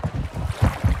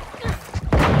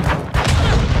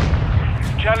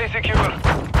 Charlie secure.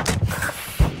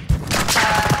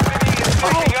 Enemy is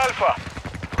taking Alpha.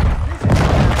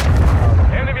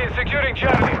 Enemy is securing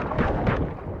Charlie.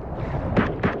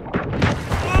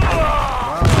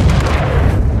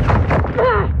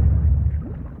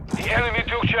 The enemy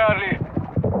took Charlie.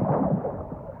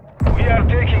 We are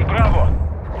taking Bravo.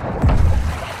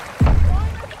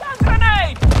 Stun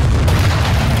grenade!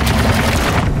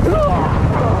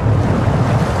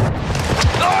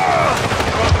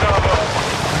 Bravo.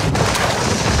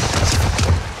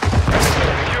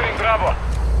 Securing Bravo.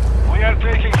 We are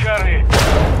taking Charlie.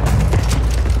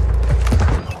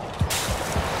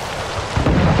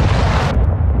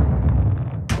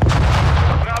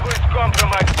 Bravo is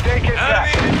compromised. Take it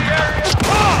back. Enemy in the area!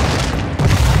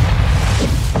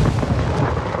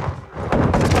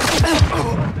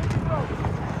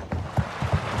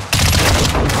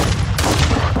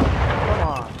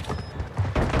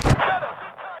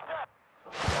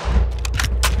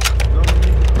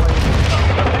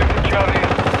 Objective Charlie.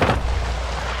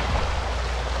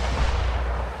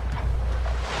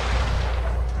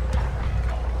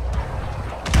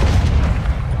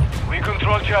 We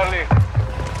control Charlie.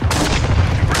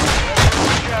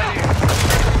 Charlie.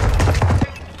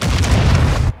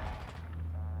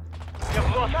 We have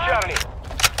lost Charlie.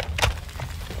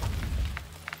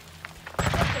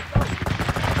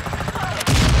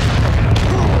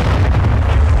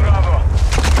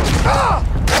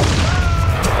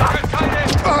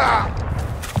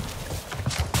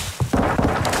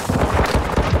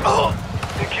 Bravo.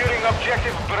 Securing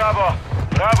objective Bravo.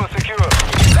 Bravo secure.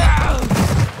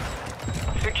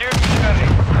 Secure.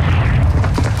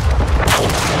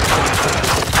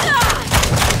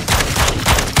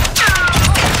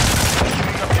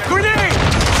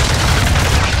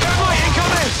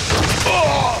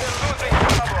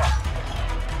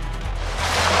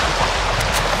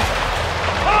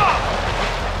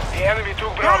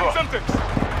 something!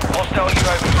 Hostile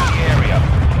UAV in the area.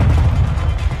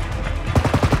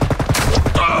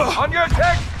 On your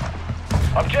attack!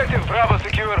 Objective Bravo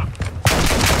secure.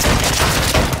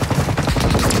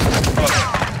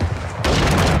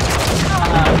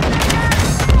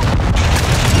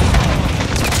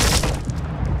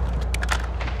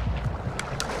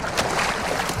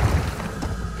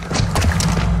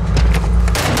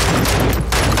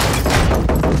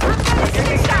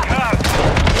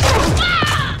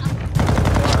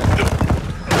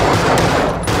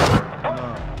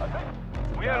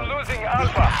 We are losing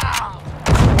Alpha.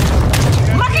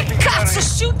 Lucky cats to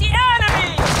shoot the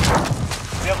enemy!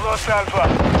 We have lost Alpha.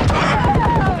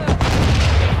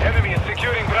 Enemy is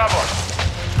securing Bravo.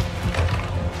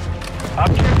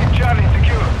 Objective Charlie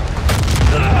secure.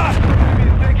 Enemy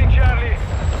is taking Charlie.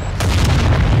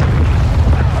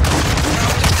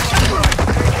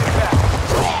 Take it back.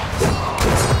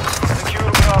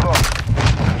 Secure Bravo.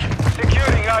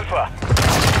 Securing Alpha.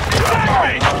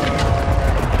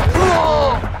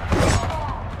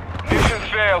 Mission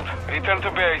failed. Return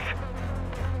to base.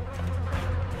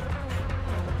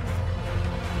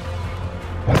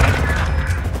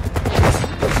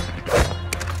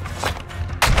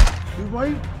 Dude, why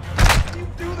you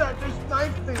do that? There's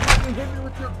knife thing. Why you hit me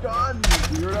with your gun,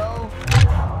 you weirdo?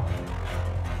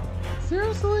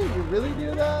 Seriously? You really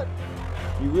do that?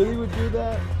 You really would do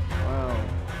that? Wow.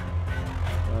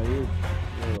 Wow, you're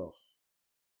ugh.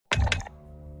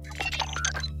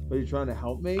 Are you trying to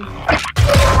help me?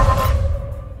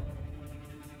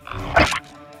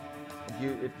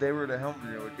 If they were to help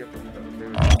me, they would get my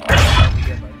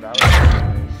value.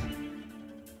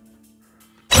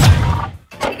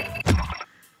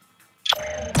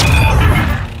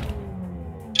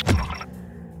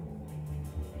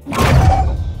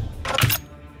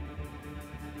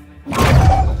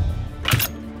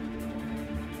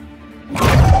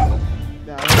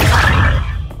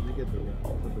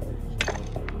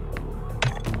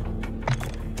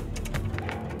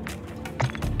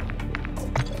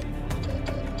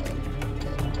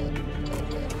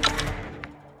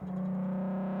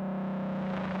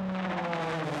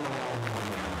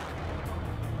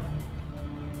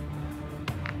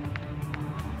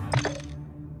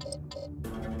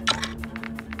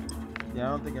 Yeah, I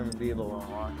don't think I'm gonna be able to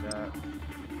unlock that.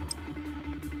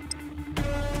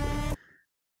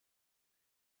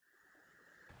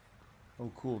 Oh,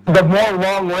 cool. The more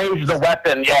long range the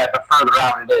weapon, yeah, the further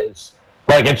out it is.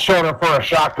 Like, it's shorter for a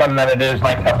shotgun than it is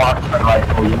like a marksman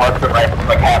rifle. You marksman rifle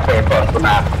like halfway across the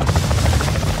map.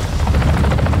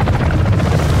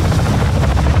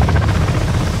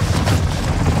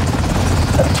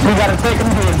 You gotta take him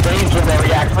to a danger where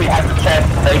he actually has a chance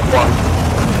to make one.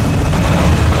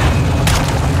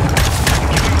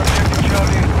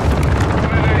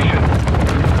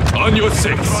 On your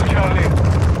six!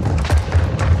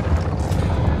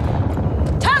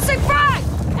 Tossing frag!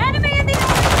 Enemy in the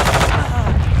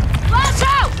Flash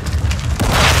out!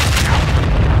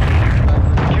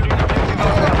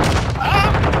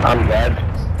 I'm dead.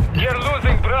 You're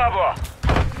losing Bravo.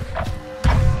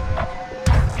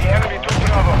 The enemy took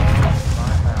Bravo.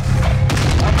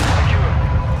 Secure.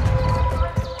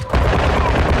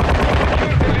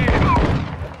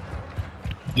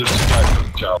 This guy's a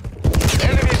job.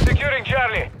 Enemy is securing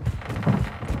Charlie.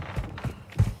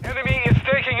 Enemy is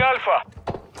taking Alpha.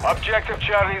 Objective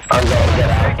Charlie is I'm gonna get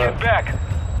take Alpha. it back.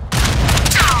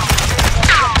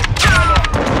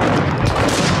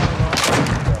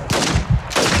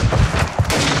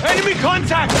 Enemy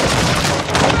contact!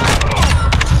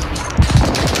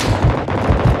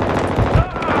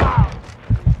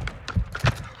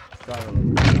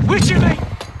 Which are they?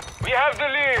 We have the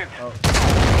lead.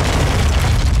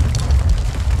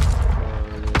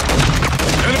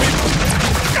 Enemy is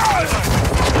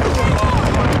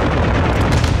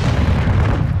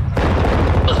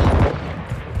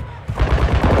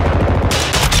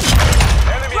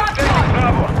taking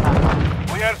Bravo.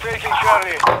 We are taking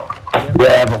Charlie.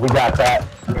 Yeah, but we got that.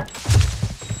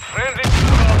 Friendly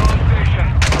Bravo on station.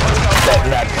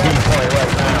 Setting that decoy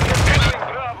right now. Taking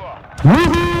Bravo.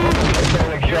 Woohoo!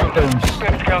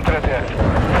 Expect counterattack.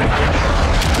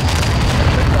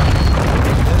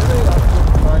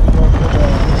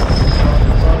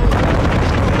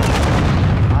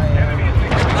 Enemy is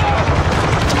securing Bravo.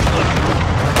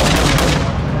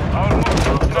 Our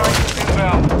move starts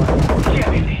inbound.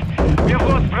 We have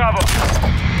lost Bravo.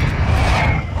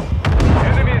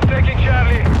 Enemy is taking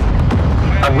Charlie.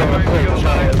 I'm gonna play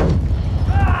Charlie.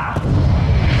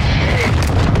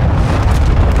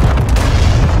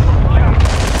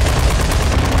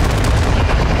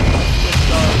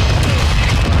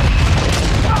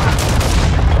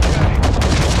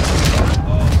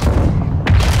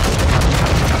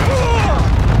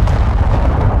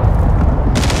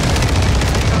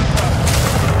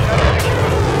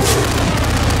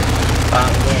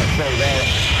 say that.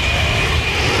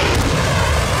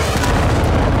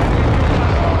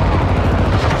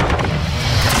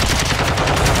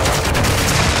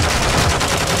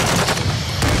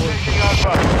 Taking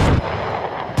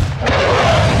Alpha.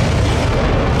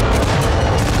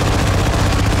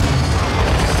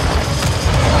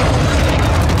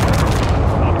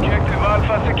 Objective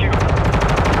Alpha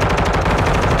secure.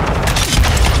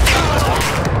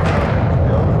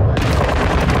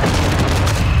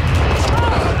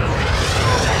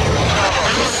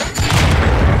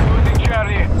 Losing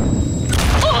Charlie.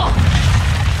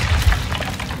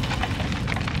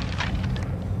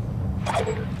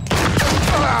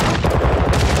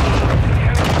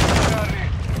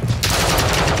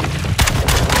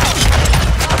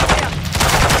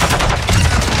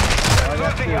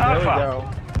 Losing There we Alpha. go.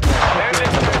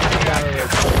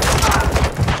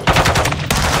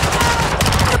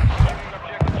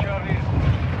 Objective Charlie.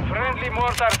 Friendly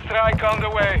mortar strike on the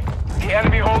way. The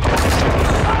enemy holds.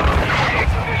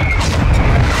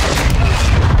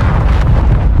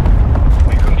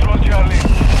 We control Charlie.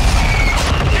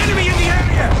 Enemy in the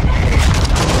area!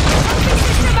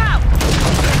 System out!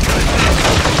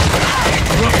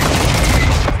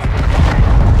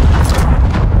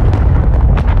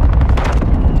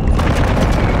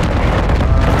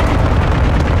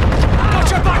 Got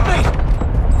your back, mate!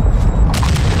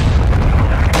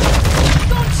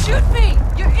 Don't shoot me,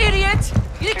 you idiot!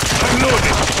 You I'm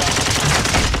loaded!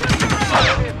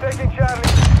 Enemy is taking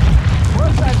Charlie.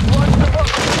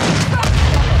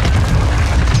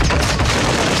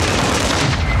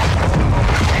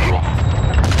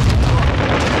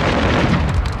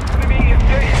 Enemy is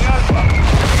taking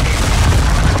Alpha.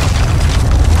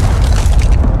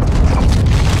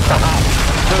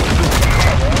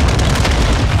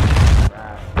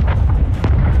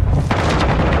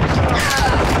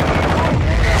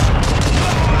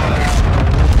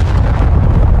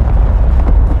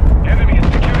 Enemy is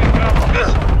securing Bravo.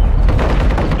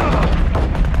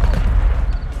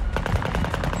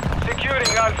 Securing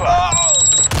Alpha.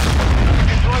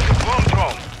 Deploy the bomb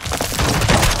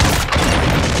drone.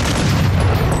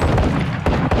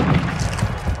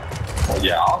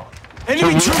 Yeah.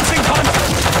 Enemy troops in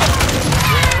contact!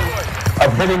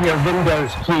 I'm hitting your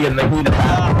Windows key in the heat of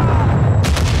battle.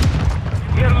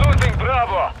 We are losing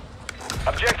Bravo.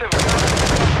 Objective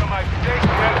compromised. We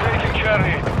are taking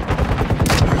Charlie.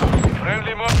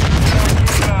 Friendly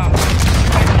mortar.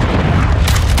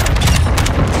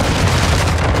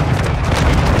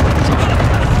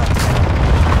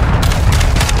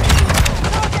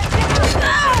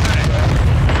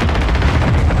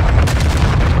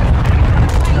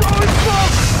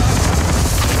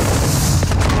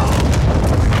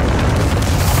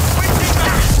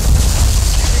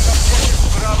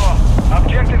 Bravo.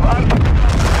 Objective Alpha.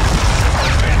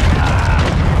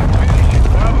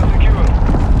 Bravo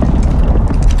secure.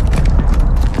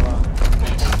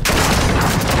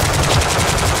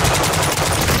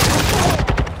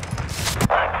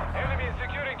 Enemy is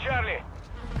securing Charlie.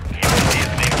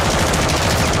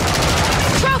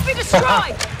 trophy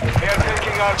destroyed! We are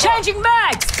taking Alpha. Changing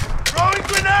mags! Throwing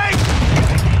grenade!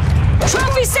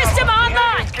 Trophy system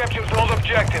online! Captures all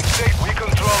objectives. We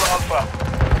control Alpha.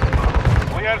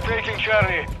 We are taking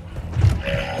Charlie.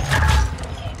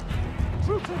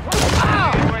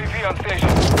 UAV on station.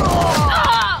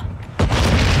 Ah!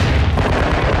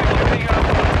 Securing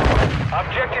Alpha.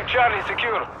 Objective Charlie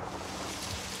secure.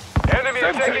 Enemy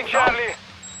is taking Charlie.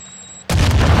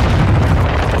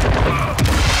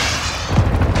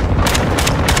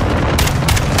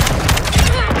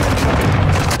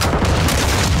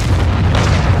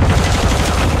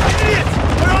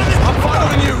 I'm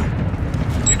following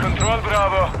you! We control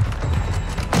Bravo.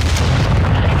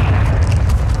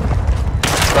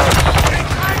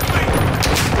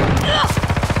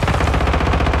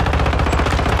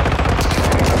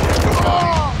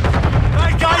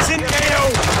 Right, guys in AO!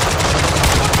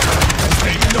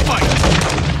 Taking the fight!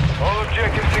 All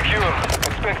objectives secure.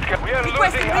 Expect we are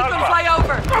Requesting losing recon Alpha.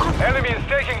 flyover! Enemy is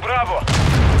taking Bravo.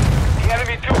 The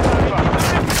enemy took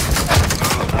Alpha.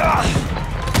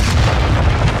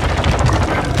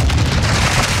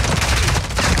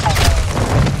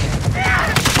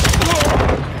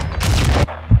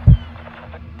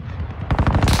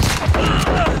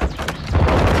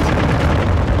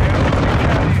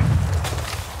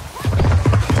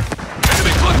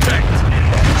 Enemy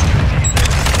contact!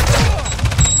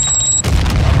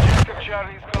 Objective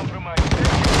Charlie is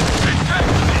compromised.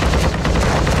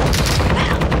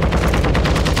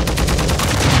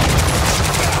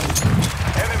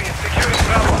 Enemy is securing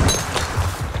Bravo.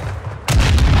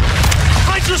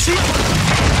 Hydra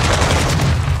seat!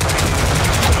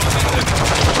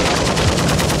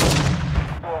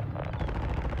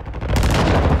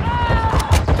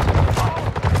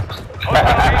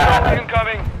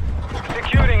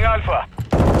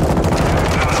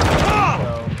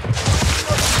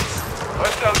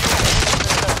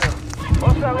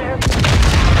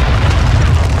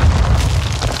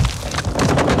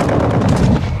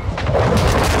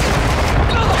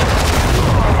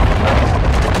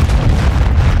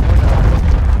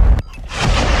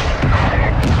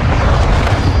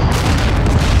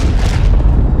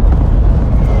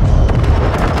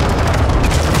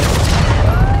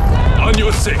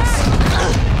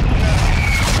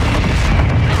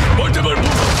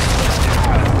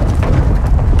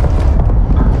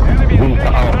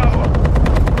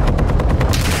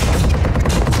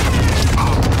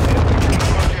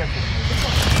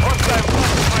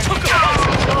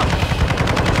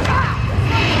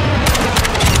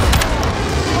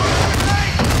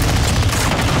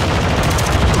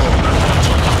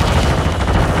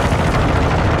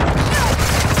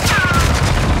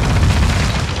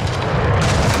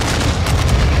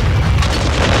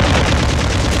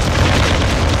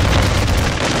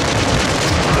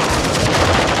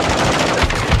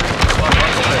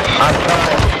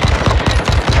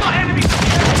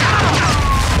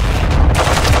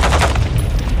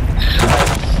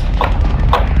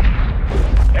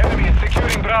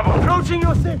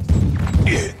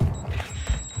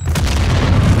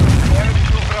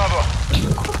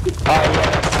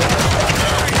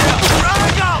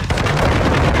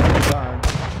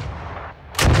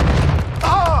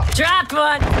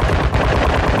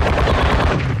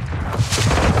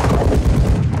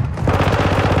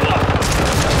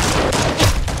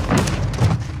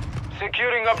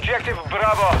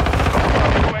 Bravo.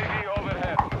 UAV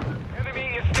overhead. Enemy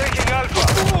is taking Alpha.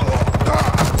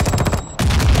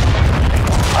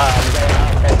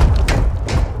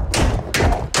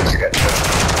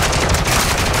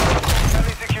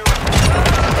 Charlie secure.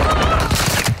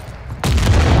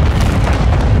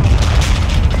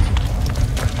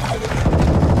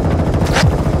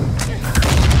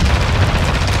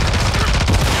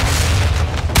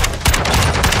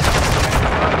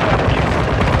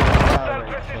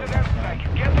 Precision airstrike.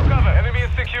 Get to cover. Enemy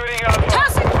is securing Alpha.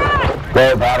 Tossing frag!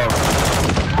 Go battle.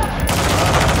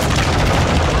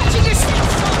 Watching your shit,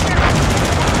 soldier!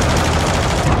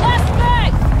 Last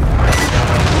mag!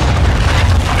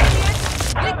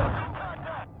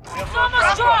 It's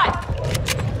almost dry!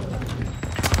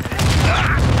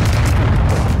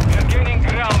 We are gaining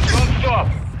ground. Don't stop.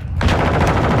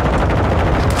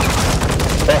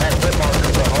 They have hit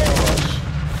markers for all of us.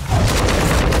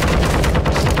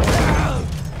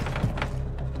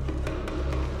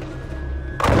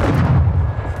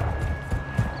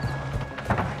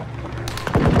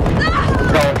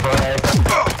 Go, Brad.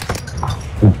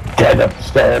 Dead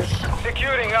upstairs.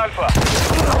 Securing Alpha.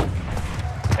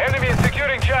 Enemy is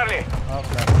securing Charlie.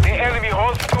 Okay. The enemy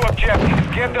holds 2 objectives.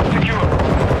 Get them secure.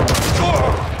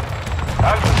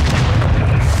 Alpha.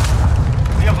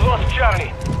 We have lost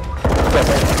Charlie.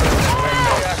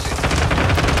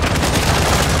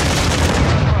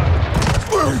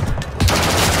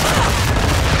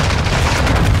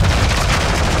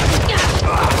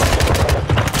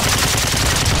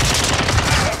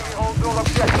 Enemy holds all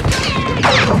objectives.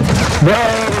 No!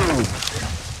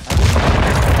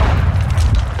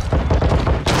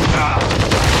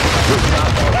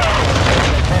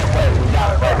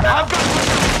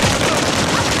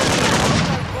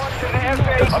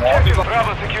 Objective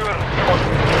Bravo secure.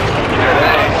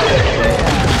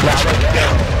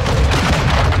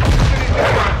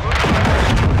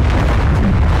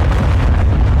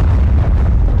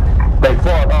 They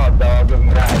fought hard, dog.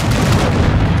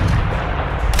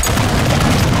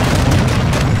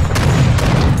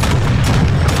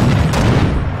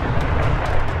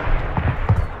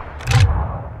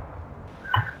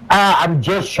 I'm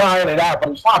just trying it out,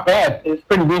 but it's not bad. It's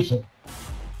pretty decent.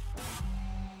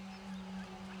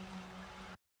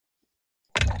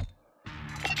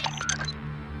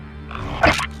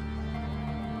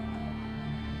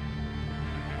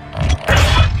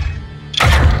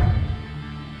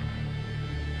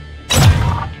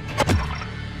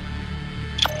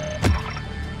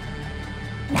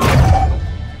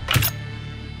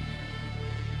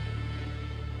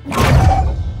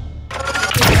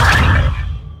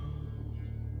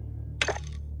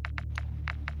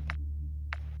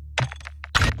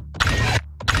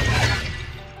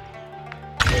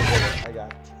 I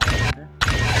got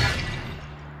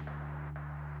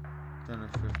 10 or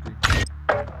 50.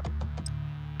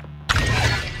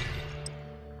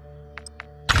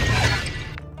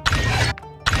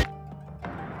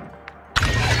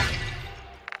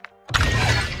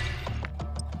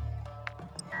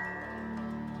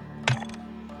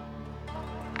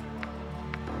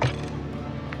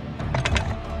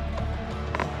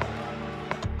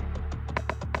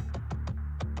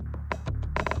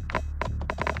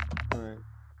 Alright.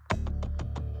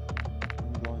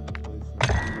 I'm going to play some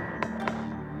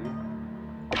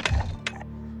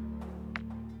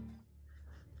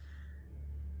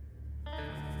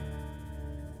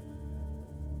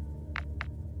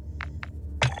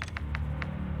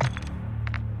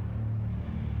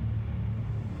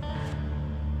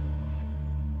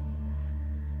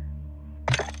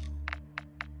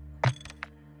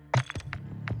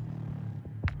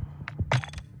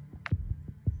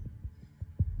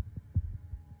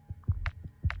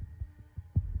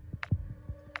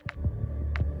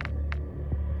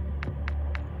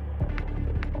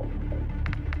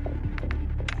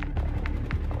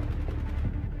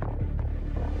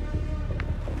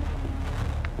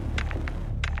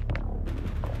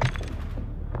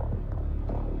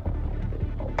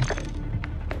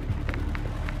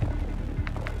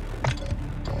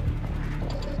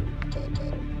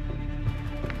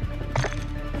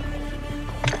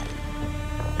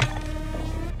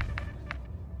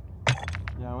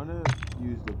Yeah, I want to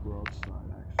use the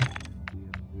broadside actually in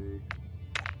DMZ.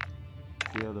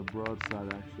 See how the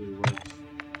broadside actually works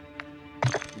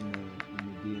in the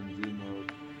DMZ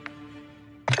mode.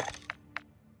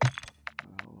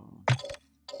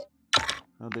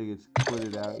 I don't think it's put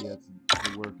it out yet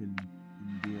to work in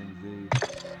DMZ,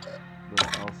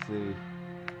 but I'll see.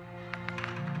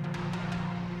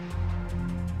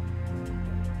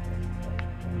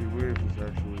 It'd be weird if this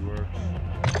actually works.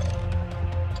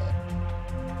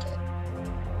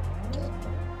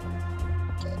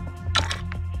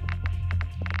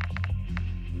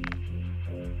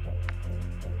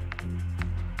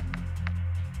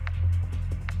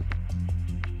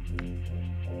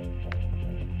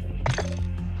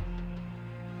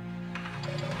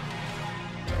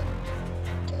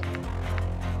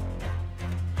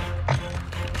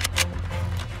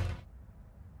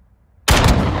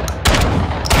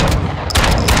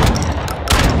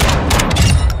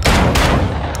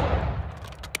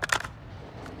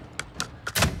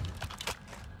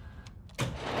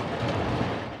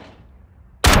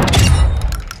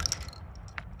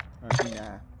 Actually,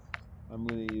 nah. I'm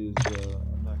gonna use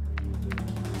I'm not gonna use it.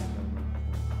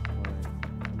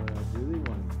 What I really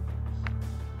want to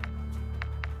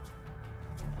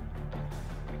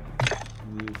I'm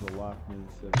gonna use the Lockman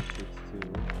 762.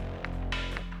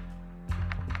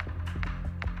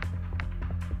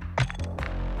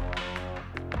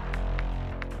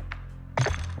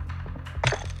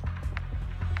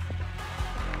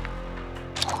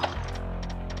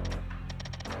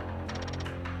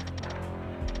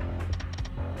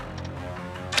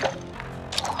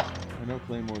 I know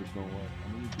claymores don't work.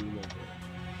 I'm gonna do like a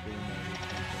claymore or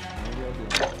something. Maybe I'll do it.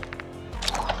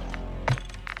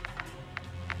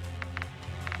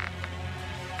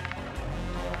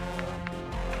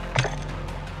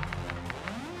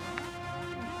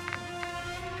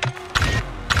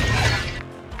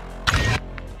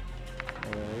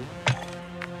 Alright.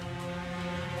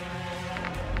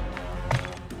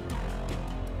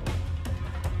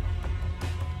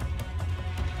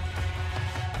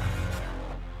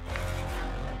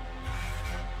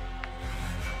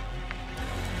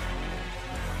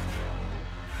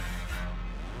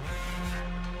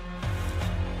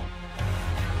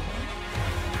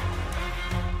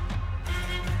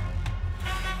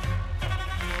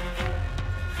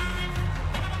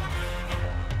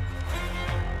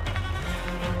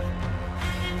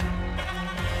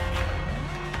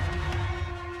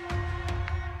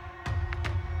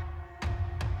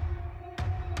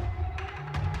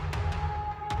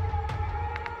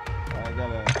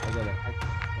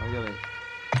 I gotta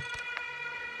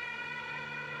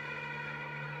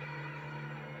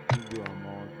do a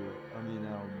Mazda. I mean,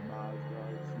 Mazda,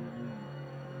 excuse me.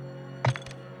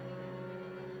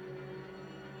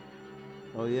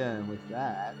 Oh yeah, and with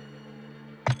that,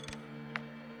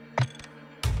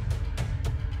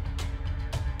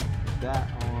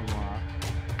 I'll unlock.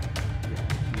 Yeah,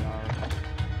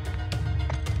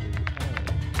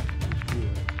 let's do it.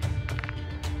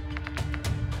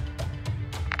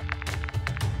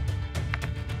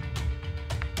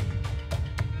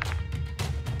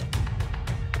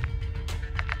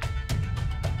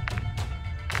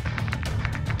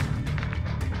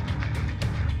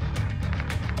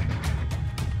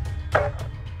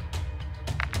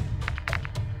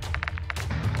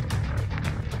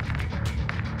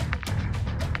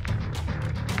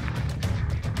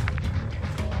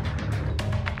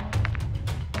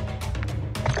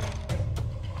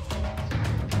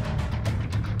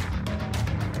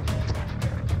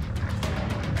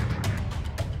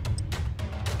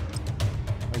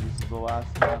 This is the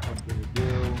last map I'm gonna do.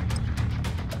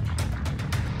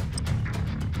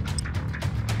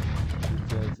 It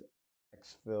says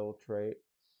exfiltrate.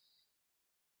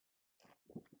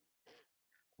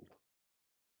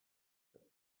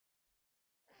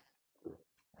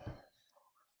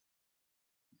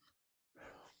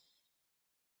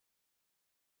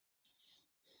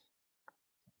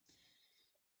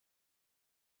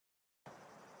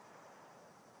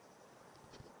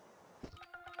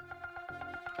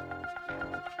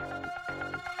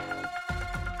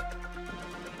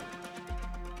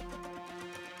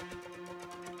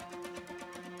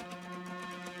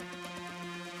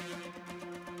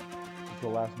 It's the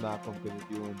last map I'm gonna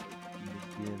do in this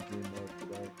DMZ mode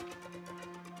today.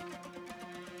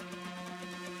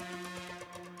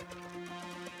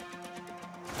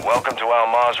 Welcome to Al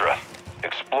Mazrah.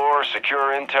 Explore,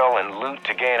 secure intel, and loot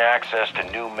to gain access to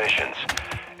new missions.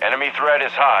 Enemy threat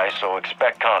is high, so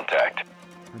expect contact.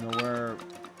 I know where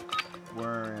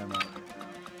am I right now?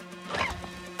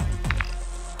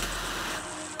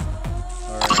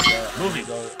 Alright, moving.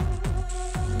 Go to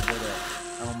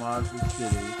Al Mazrah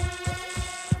City.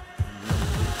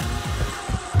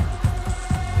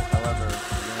 However, is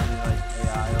there any like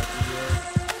AI over here?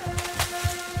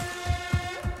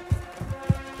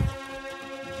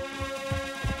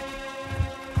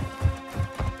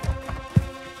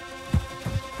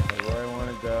 Okay, where I want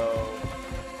to go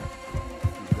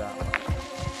is that one.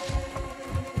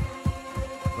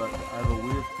 But I have a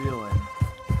weird feeling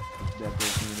that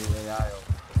there's going to be AI over here.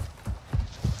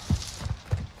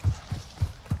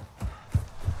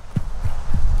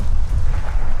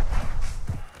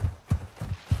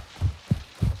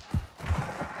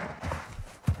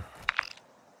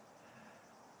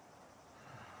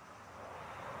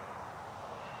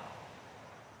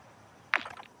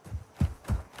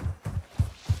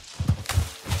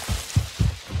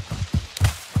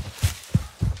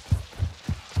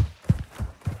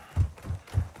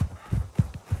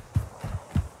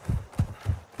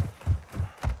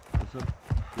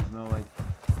 there's no like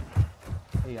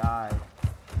AI.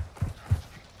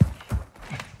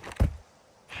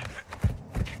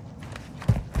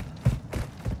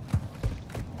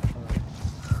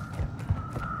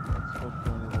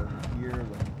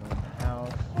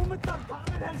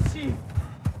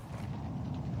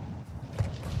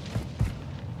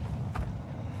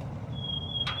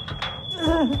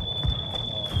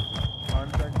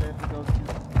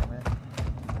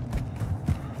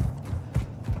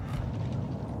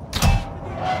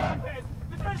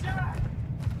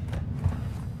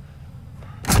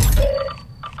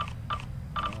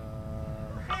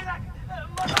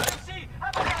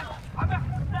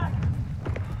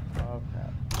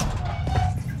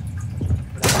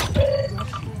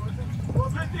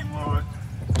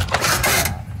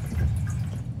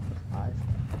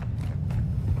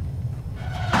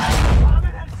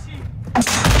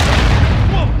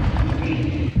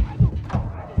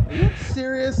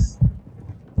 Serious?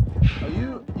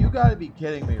 You gotta be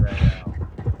kidding me right now.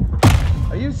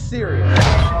 Are you serious?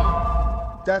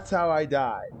 That's how I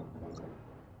died.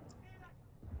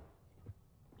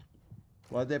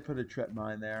 Why'd they put a trip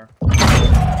mine there?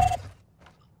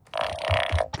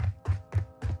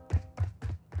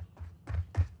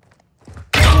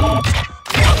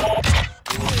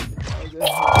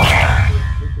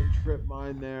 Freaking trip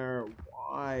mine there.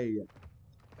 Why?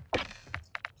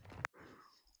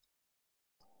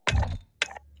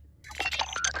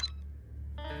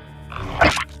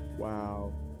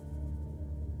 Wow.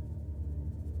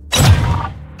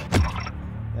 I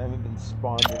haven't been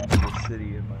spawned into the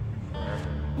city in like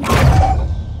forever.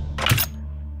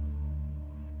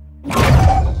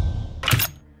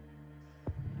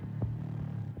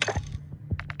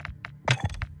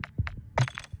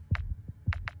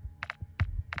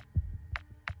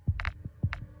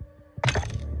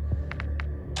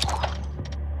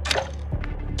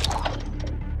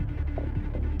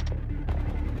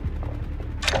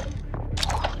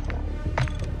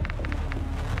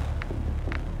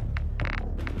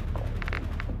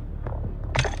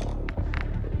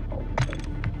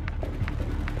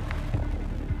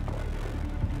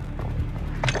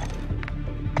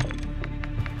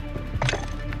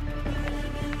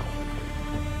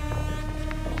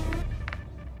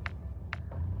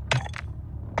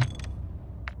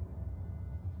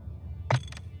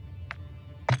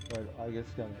 But I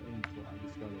just gotta info. I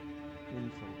just gotta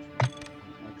infiltrate.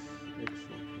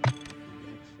 Exfiltrate.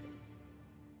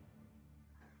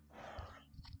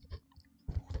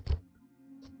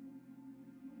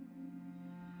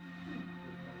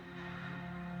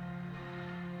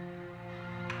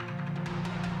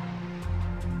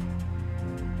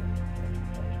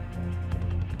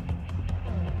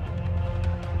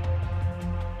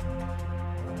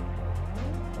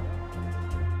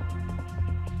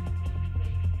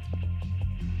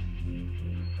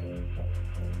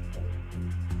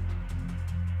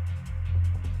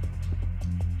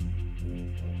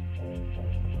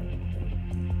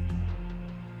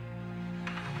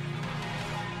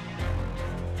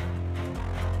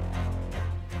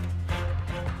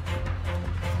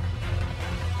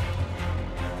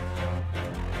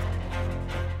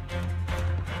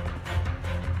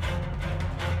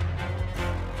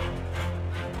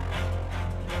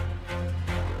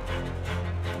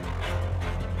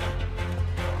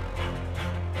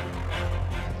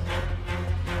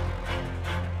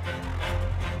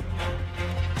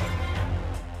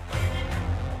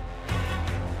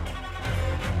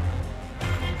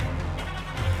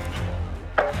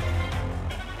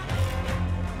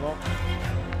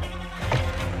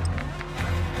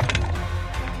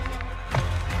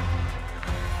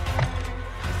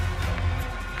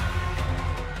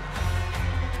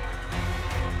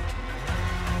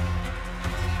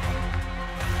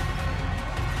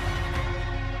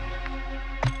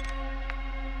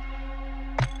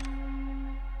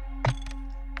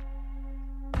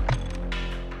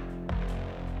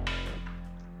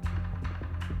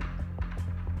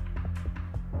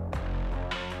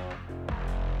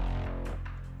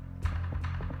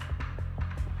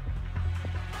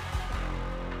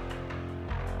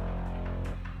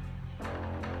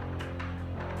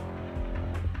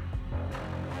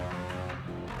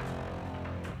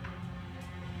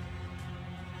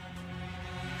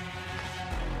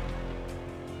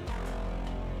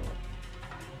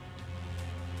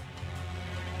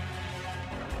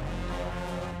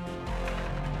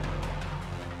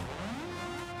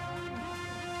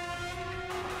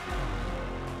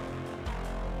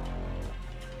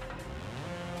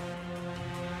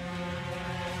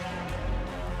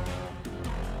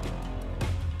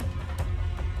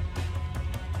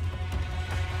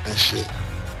 That shit.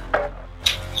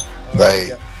 Like,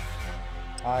 Yep.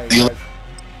 Alright, you you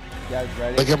guys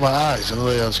ready? look at my eyes. You know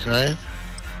what else, crying?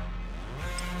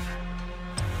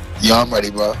 Yeah, I'm ready,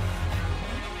 bro.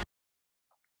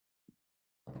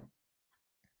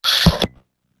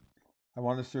 I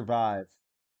want to survive.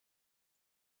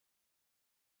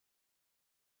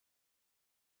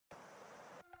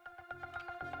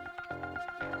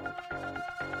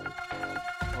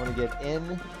 I want to get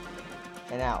in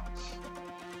and out.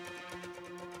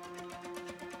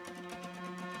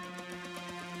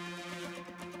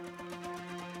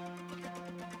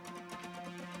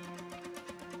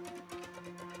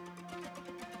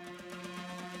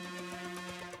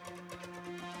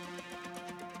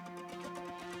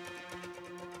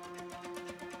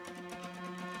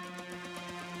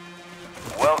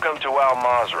 Welcome to Al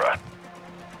Mazrah.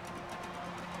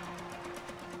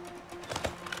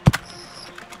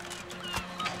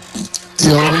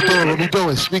 Yo, what we doing? What we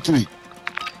doing? Speak to me.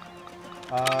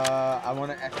 I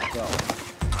want to exfil.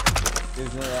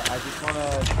 I just want to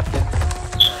get.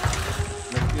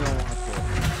 Let's feel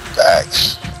one.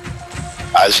 Facts.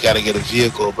 I just gotta get a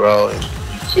vehicle, bro, and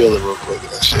you feel it real quick, and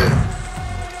that's it.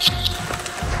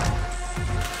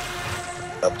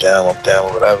 I'm down,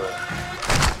 whatever.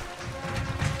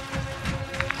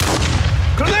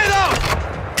 Grenade out!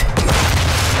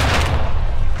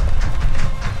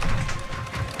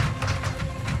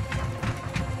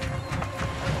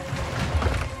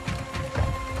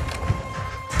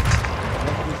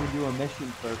 We can do a mission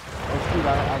first. Oh shoot,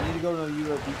 I need to go to the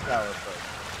UAV tower first.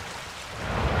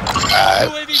 Alright,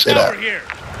 UAV sit tower up. here.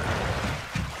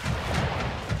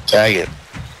 Tag it. I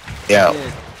Yeah.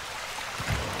 did.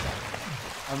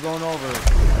 I'm going over.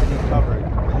 I need cover. I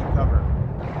need cover.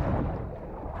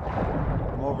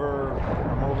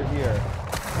 I'm over here.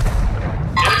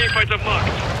 Enemy fighter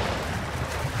marked.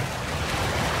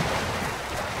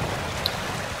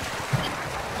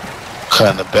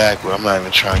 Cut in the back, but I'm not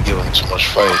even trying to give him too much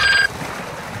fight.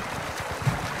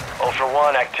 Ultra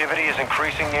One, activity is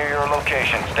increasing near your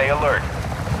location. Stay alert.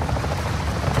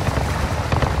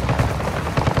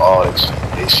 Oh,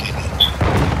 they see me.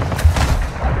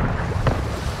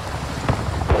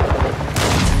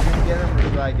 You gonna get him or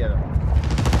should I get him?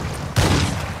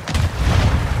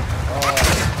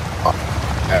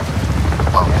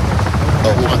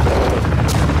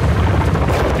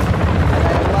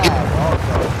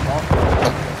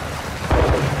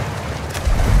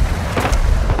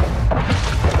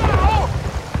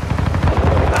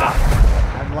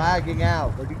 I'm lagging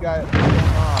out. What do you guys? What's going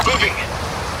on? Moving.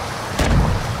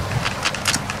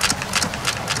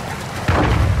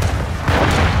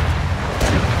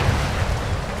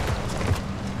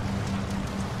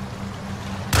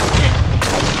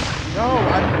 No,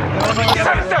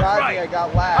 revive me. I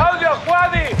got lag.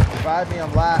 Revive me.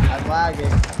 I'm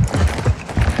lagging.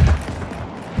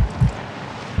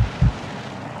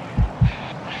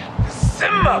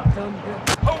 Simba!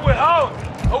 Oh, we're out!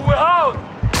 Oh, we're out!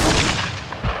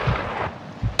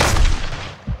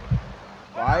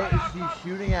 Why is she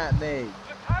shooting at me?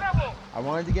 I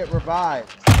wanted to get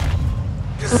revived.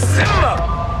 Simba!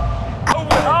 Oh,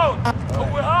 we're out!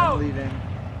 Oh, we're I'm out! leaving.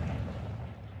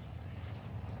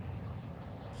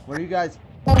 What are you guys?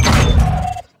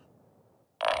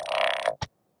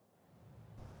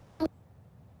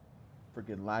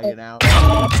 Freaking lagging out.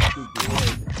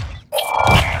 Stupid.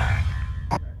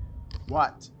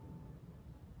 What?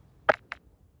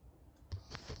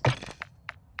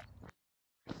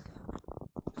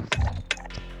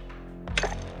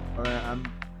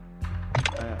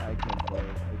 Alright, I can't play it.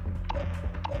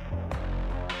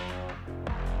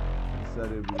 I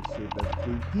said it would be a safe bet to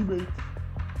play teammates.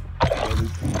 Other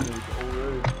teammates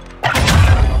already.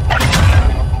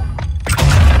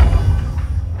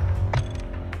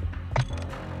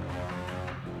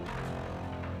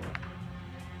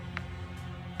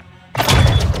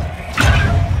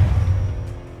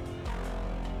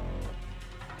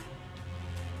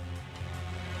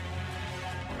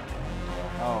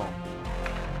 Oh,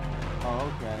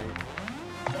 okay.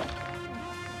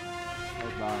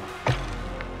 Bye-bye.